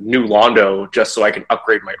New Londo just so I can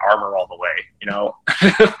upgrade my armor all the way,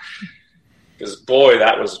 because boy,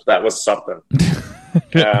 that was something.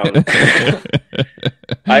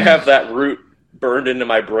 I have that route burned into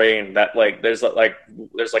my brain that like there's like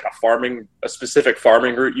a specific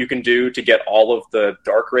farming route you can do to get all of the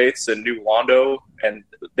dark wraiths in New Londo, and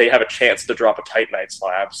they have a chance to drop a Titanite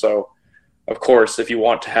slab. So of course, if you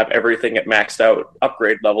want to have everything at maxed out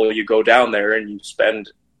upgrade level, you go down there and you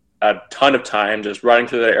spend a ton of time just running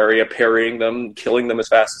through that area, parrying them, killing them as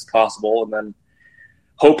fast as possible, and then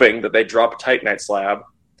hoping that they drop a Titanite slab.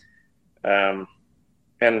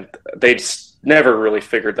 And they just never really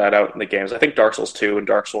figured that out in the games. I think Dark Souls 2 and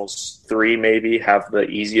Dark Souls 3 maybe have the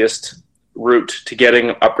easiest route to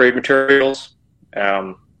getting upgrade materials.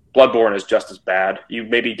 Bloodborne is just as bad. You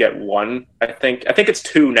maybe get 1, I think. I think it's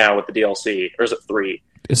 2 now with the DLC, or is it 3?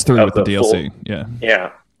 It's 3 with the DLC, yeah.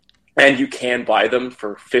 Yeah. And you can buy them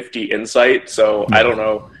for 50 insight, so I don't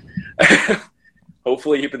know.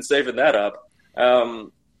 Hopefully you've been saving that up. I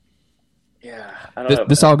don't know.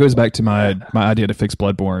 This all goes back to my idea to fix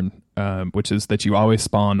Bloodborne, which is that you always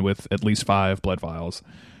spawn with at least 5 blood vials,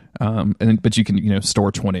 but you can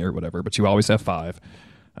store 20 or whatever, but you always have 5.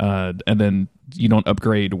 And then you don't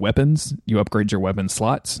upgrade weapons, you upgrade your weapon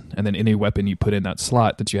slots, and then any weapon you put in that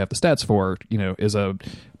slot that you have the stats for, is a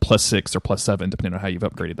 +6 or +7 depending on how you've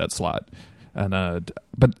upgraded that slot. And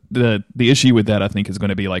but the issue with that, I think, is going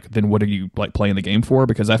to be like, then what are you like playing the game for?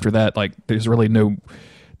 Because after that, like, there's no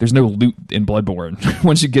loot in Bloodborne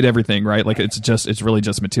once you get everything right. Like, it's really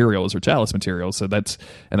just materials or chalice materials. So that's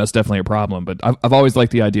definitely a problem. But I've always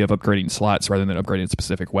liked the idea of upgrading slots rather than upgrading a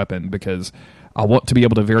specific weapon, because I want to be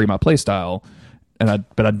able to vary my playstyle,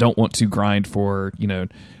 but I don't want to grind for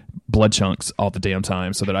blood chunks all the damn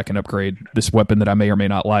time, so that I can upgrade this weapon that I may or may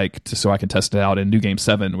not like, so I can test it out in New Game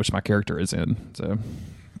 7, which my character is in. So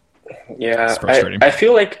yeah, I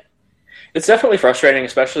feel like it's definitely frustrating,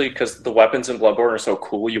 especially because the weapons in Bloodborne are so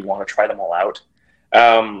cool. You want to try them all out.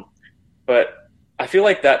 But I feel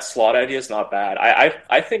like that slot idea is not bad.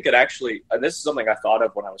 I think it actually, and this is something I thought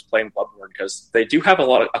of when I was playing Bloodborne, because they do have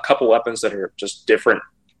a couple weapons that are just different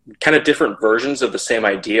versions of the same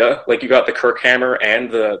idea. Like, you got the Kirk Hammer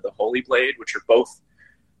and the Holy Blade, which are both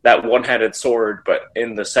that one-handed sword, but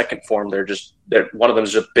in the second form, one of them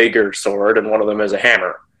is a bigger sword and one of them is a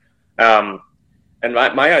hammer. And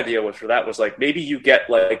my idea for that was, like, maybe you get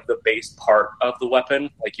like the base part of the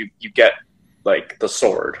weapon, like you get like the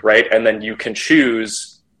sword, right? And then you can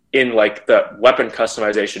choose in like the weapon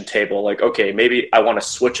customization table, like, okay, maybe I want to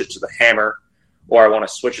switch it to the hammer, or I want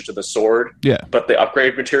to switch it to the sword. Yeah. But the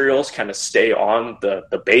upgrade materials kind of stay on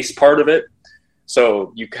the base part of it.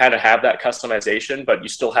 So you kind of have that customization, but you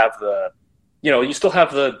still have the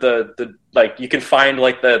like, you can find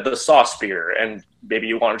like the saw spear, and maybe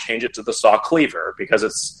you want to change it to the saw cleaver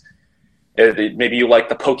because maybe you like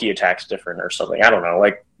the pokey attacks different or something. I don't know,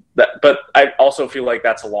 like that. But I also feel like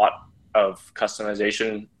that's a lot of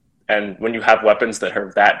customization. And when you have weapons that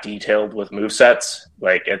are that detailed with movesets,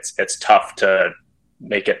 like, it's tough to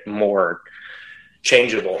make it more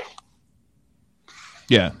changeable.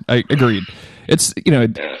 Yeah, I agreed. It's,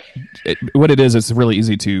 what it is, it's really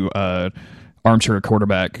easy to armchair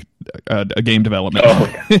quarterback a game development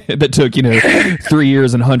that took 3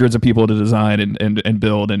 years and hundreds of people to design and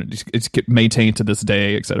build, and it's maintained to this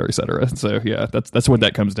day, et cetera, et cetera. So yeah, that's what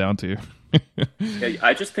that comes down to. Yeah,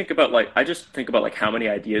 I just think about like how many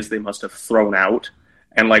ideas they must have thrown out,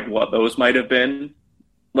 and like what those might have been.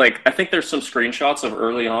 Like, I think there's some screenshots of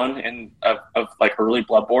early on of like early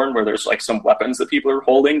Bloodborne where there's like some weapons that people are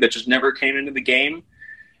holding that just never came into the game.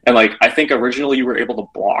 And like, I think originally you were able to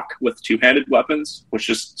block with two-handed weapons, which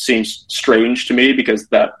just seems strange to me, because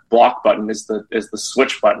that block button is the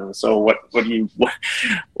switch button. So what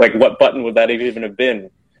button would that even have been?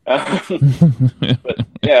 But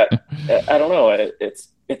yeah, I don't know. It's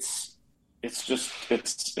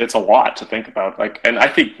a lot to think about. Like, and I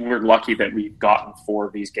think we're lucky that we've gotten 4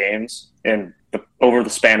 of these games over the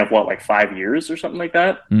span of like 5 years or something like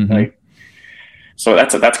that. Mm-hmm. Like, so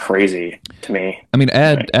that's crazy to me. I mean,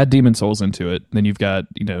 add Demon Souls into it, then you've got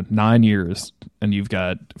 9 years, and you've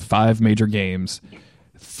got 5 major games,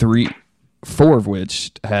 4 of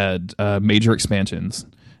which had major expansions,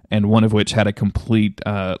 and one of which had a complete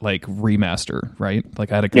like remaster, right?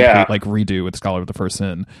 Like, I had a complete like redo with Scholar of the First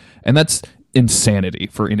Sin, and that's insanity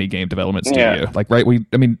for any game development studio. Yeah. Like, right?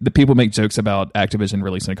 The people make jokes about Activision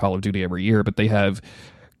releasing a Call of Duty every year, but they have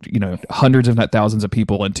hundreds if not thousands of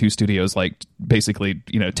people in 2 studios, like, basically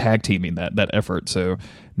tag teaming that effort. So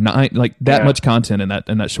much content in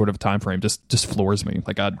that short of time frame just floors me.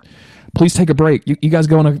 Like, please take a break. You guys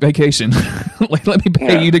go on a vacation. Like, let me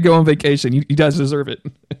pay you to go on vacation. You guys deserve it.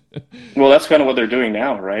 Well, that's kind of what they're doing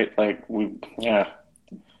now, right? Like,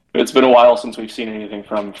 it's been a while since we've seen anything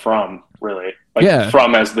from really. Like,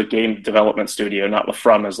 From as the game development studio, not the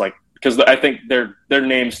From as like, because I think their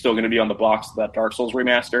name's still going to be on the box of that Dark Souls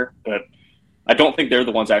remaster, but I don't think they're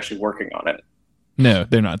the ones actually working on it. No,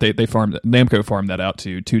 they're not. Namco farmed that out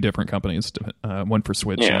to 2 different companies, one for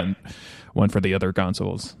Switch and one for the other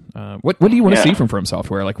consoles. What do you want to see from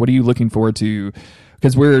Software? Like, what are you looking forward to?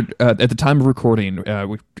 Because we're at the time of recording,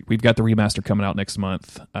 we've got the remaster coming out next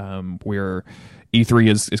month. We're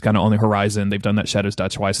E3 is kind of on the horizon. They've done that Shadows Die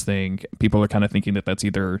Twice thing. People are kind of thinking that that's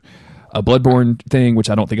either a Bloodborne thing, which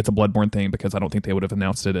I don't think it's a Bloodborne thing, because I don't think they would have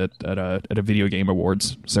announced it at a video game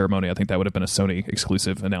awards ceremony. I think that would have been a Sony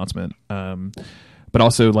exclusive announcement. But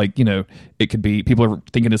also, like, it could be, people are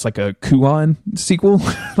thinking it's like a Kuon sequel,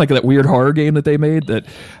 like that weird horror game that they made. That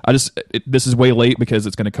this is way late because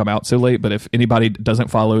it's going to come out so late. But if anybody doesn't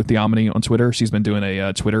follow Theomony on Twitter, she's been doing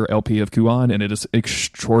a Twitter LP of Kuon, and it is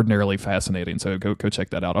extraordinarily fascinating. So go check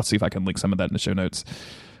that out. I'll see if I can link some of that in the show notes.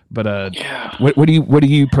 But what do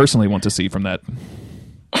you personally want to see from that?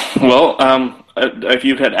 Well, if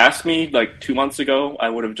you had asked me like 2 months ago, I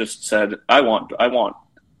would have just said I want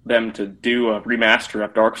them to do a remaster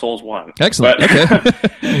of Dark Souls 1. Excellent.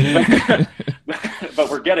 Okay. But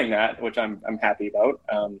we're getting that, which I'm happy about.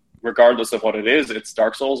 Regardless of what it is, it's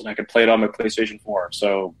Dark Souls, and I can play it on my PlayStation 4.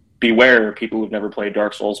 So beware, people who've never played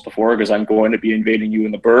Dark Souls before, because I'm going to be invading you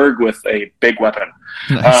in the Burg with a big weapon.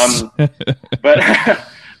 Nice.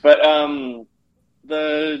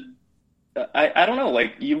 I don't know,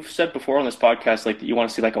 like you've said before on this podcast, like that you want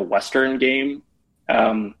to see like a Western game.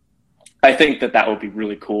 I think that would be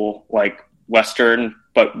really cool, like Western,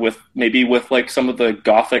 but with like some of the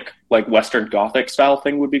Gothic, like Western Gothic style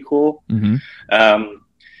thing would be cool. Mm-hmm.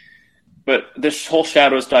 But this whole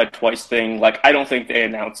Shadows Die Twice thing, like I don't think they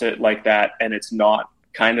announce it like that, and it's not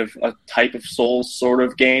kind of a type of Souls sort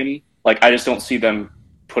of game. Like I just don't see them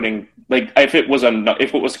putting, like if it was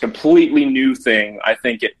a completely new thing, I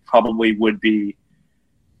think it probably would be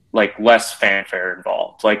like less fanfare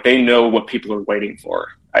involved. Like they know what people are waiting for,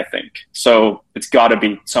 I think. So it's got to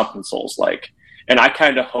be something Souls-like. And I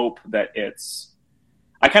kind of hope it's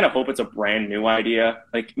a brand new idea.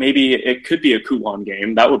 Like maybe it could be a Kuon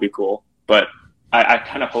game. That would be cool. But I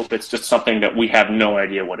kind of hope it's just something that we have no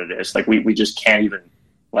idea what it is. Like we just can't even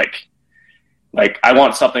like I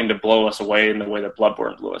want something to blow us away in the way that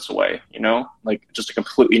Bloodborne blew us away, you know? Like just a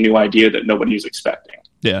completely new idea that nobody's expecting.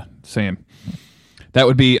 Yeah, same. That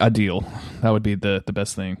would be ideal. That would be the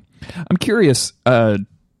best thing. I'm curious, over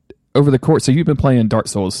the course, so you've been playing Dark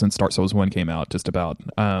Souls since Dark Souls 1 came out, just about.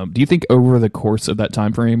 Do you think over the course of that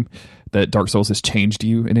time frame that Dark Souls has changed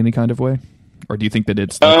you in any kind of way? Or do you think that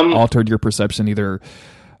it's altered your perception either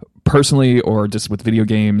personally or just with video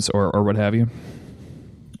games or what have you?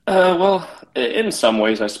 Well, in some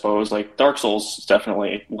ways, I suppose. Like Dark Souls is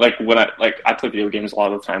definitely, like when I play video games a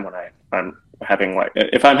lot of the time when I'm having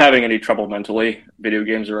if I'm having any trouble mentally, video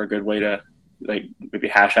games are a good way to like maybe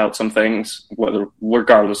hash out some things,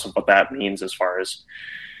 regardless of what that means. As far as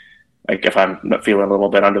like if I'm feeling a little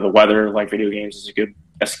bit under the weather, like video games is a good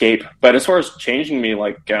escape. But as far as changing me,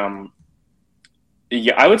 like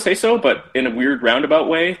yeah, I would say so, but in a weird roundabout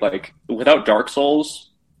way. Like without Dark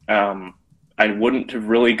Souls, I wouldn't have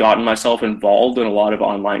really gotten myself involved in a lot of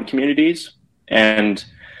online communities, and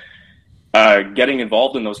getting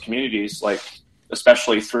involved in those communities, like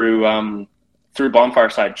especially through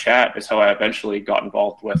Bonfireside Chat, is how I eventually got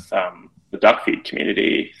involved with the Duckfeed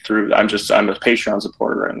community. I'm a Patreon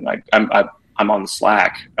supporter, and I'm on the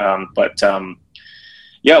Slack.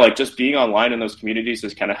 Yeah, like just being online in those communities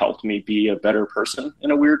has kind of helped me be a better person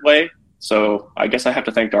in a weird way. So I guess I have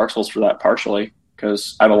to thank Dark Souls for that partially,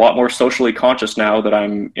 because I'm a lot more socially conscious now that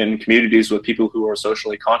I'm in communities with people who are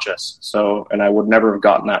socially conscious. So, and I would never have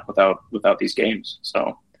gotten that without these games.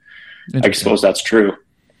 So I suppose that's true.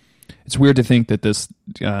 It's weird to think that this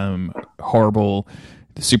horrible,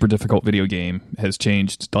 super difficult video game has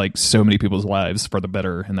changed like so many people's lives for the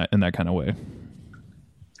better in that kind of way.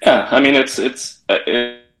 Yeah, I mean, it's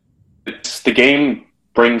the game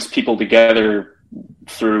brings people together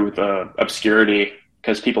through the obscurity,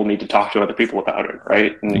 because people need to talk to other people about it,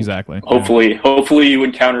 right? And exactly. Hopefully you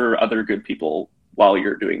encounter other good people while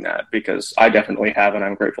you're doing that, because I definitely have, and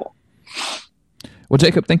I'm grateful. Well,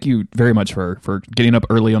 Jacob, thank you very much for getting up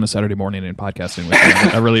early on a Saturday morning and podcasting with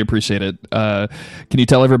me. I really appreciate it. Can you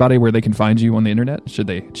tell everybody where they can find you on the internet, should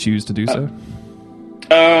they choose to do so?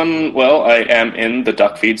 Well, I am in the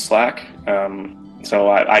Duckfeed Slack, so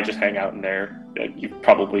I just hang out in there. You've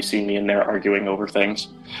probably seen me in there arguing over things.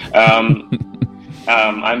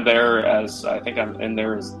 I'm there I think I'm in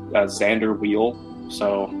there as Xander Wheel,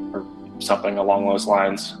 or something along those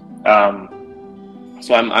lines.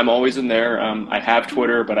 So I'm always in there. I have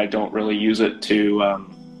Twitter, but I don't really use it to.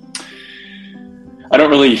 I don't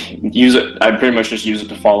really use it. I pretty much just use it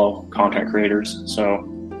to follow content creators. So,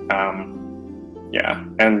 yeah,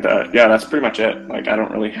 and that's pretty much it. Like I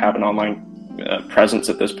don't really have an online presence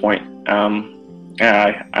at this point.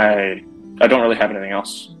 Yeah, I don't really have anything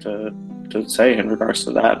else to say in regards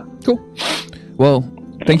to that. Cool. Well,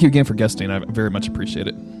 thank you again for guesting. I very much appreciate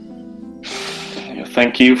it.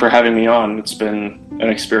 Thank you for having me on. It's been an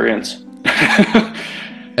experience.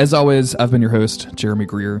 As always, I've been your host, Jeremy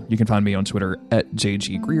Greer. You can find me on Twitter at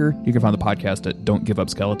JGGreer. You can find the podcast at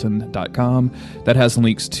don'tgiveupskeleton.com. That has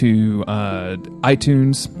links to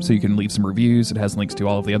iTunes, so you can leave some reviews. It has links to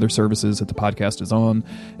all of the other services that the podcast is on.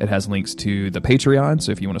 It has links to the Patreon,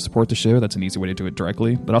 so if you want to support the show, that's an easy way to do it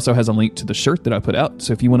directly. It also has a link to the shirt that I put out,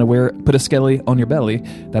 so if you want to put a skelly on your belly,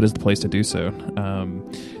 that is the place to do so.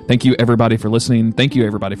 Thank you, everybody, for listening. Thank you,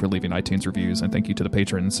 everybody, for leaving iTunes reviews. And thank you to the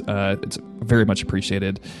patrons. It's very much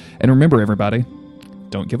appreciated. And remember, everybody,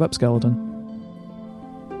 don't give up, skeleton.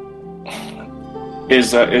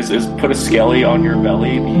 Is put a skelly on your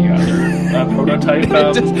belly the other prototype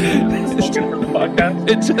slogan for the podcast?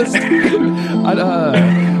 It just,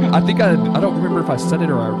 I think I don't remember if I said it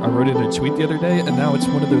or I wrote it in a tweet the other day, and now it's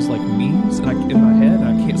one of those like memes and in my head.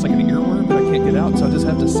 I can't. It's like an earworm that I can't get out, so I just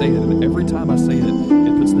have to say it. And every time I say it,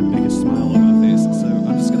 it puts the biggest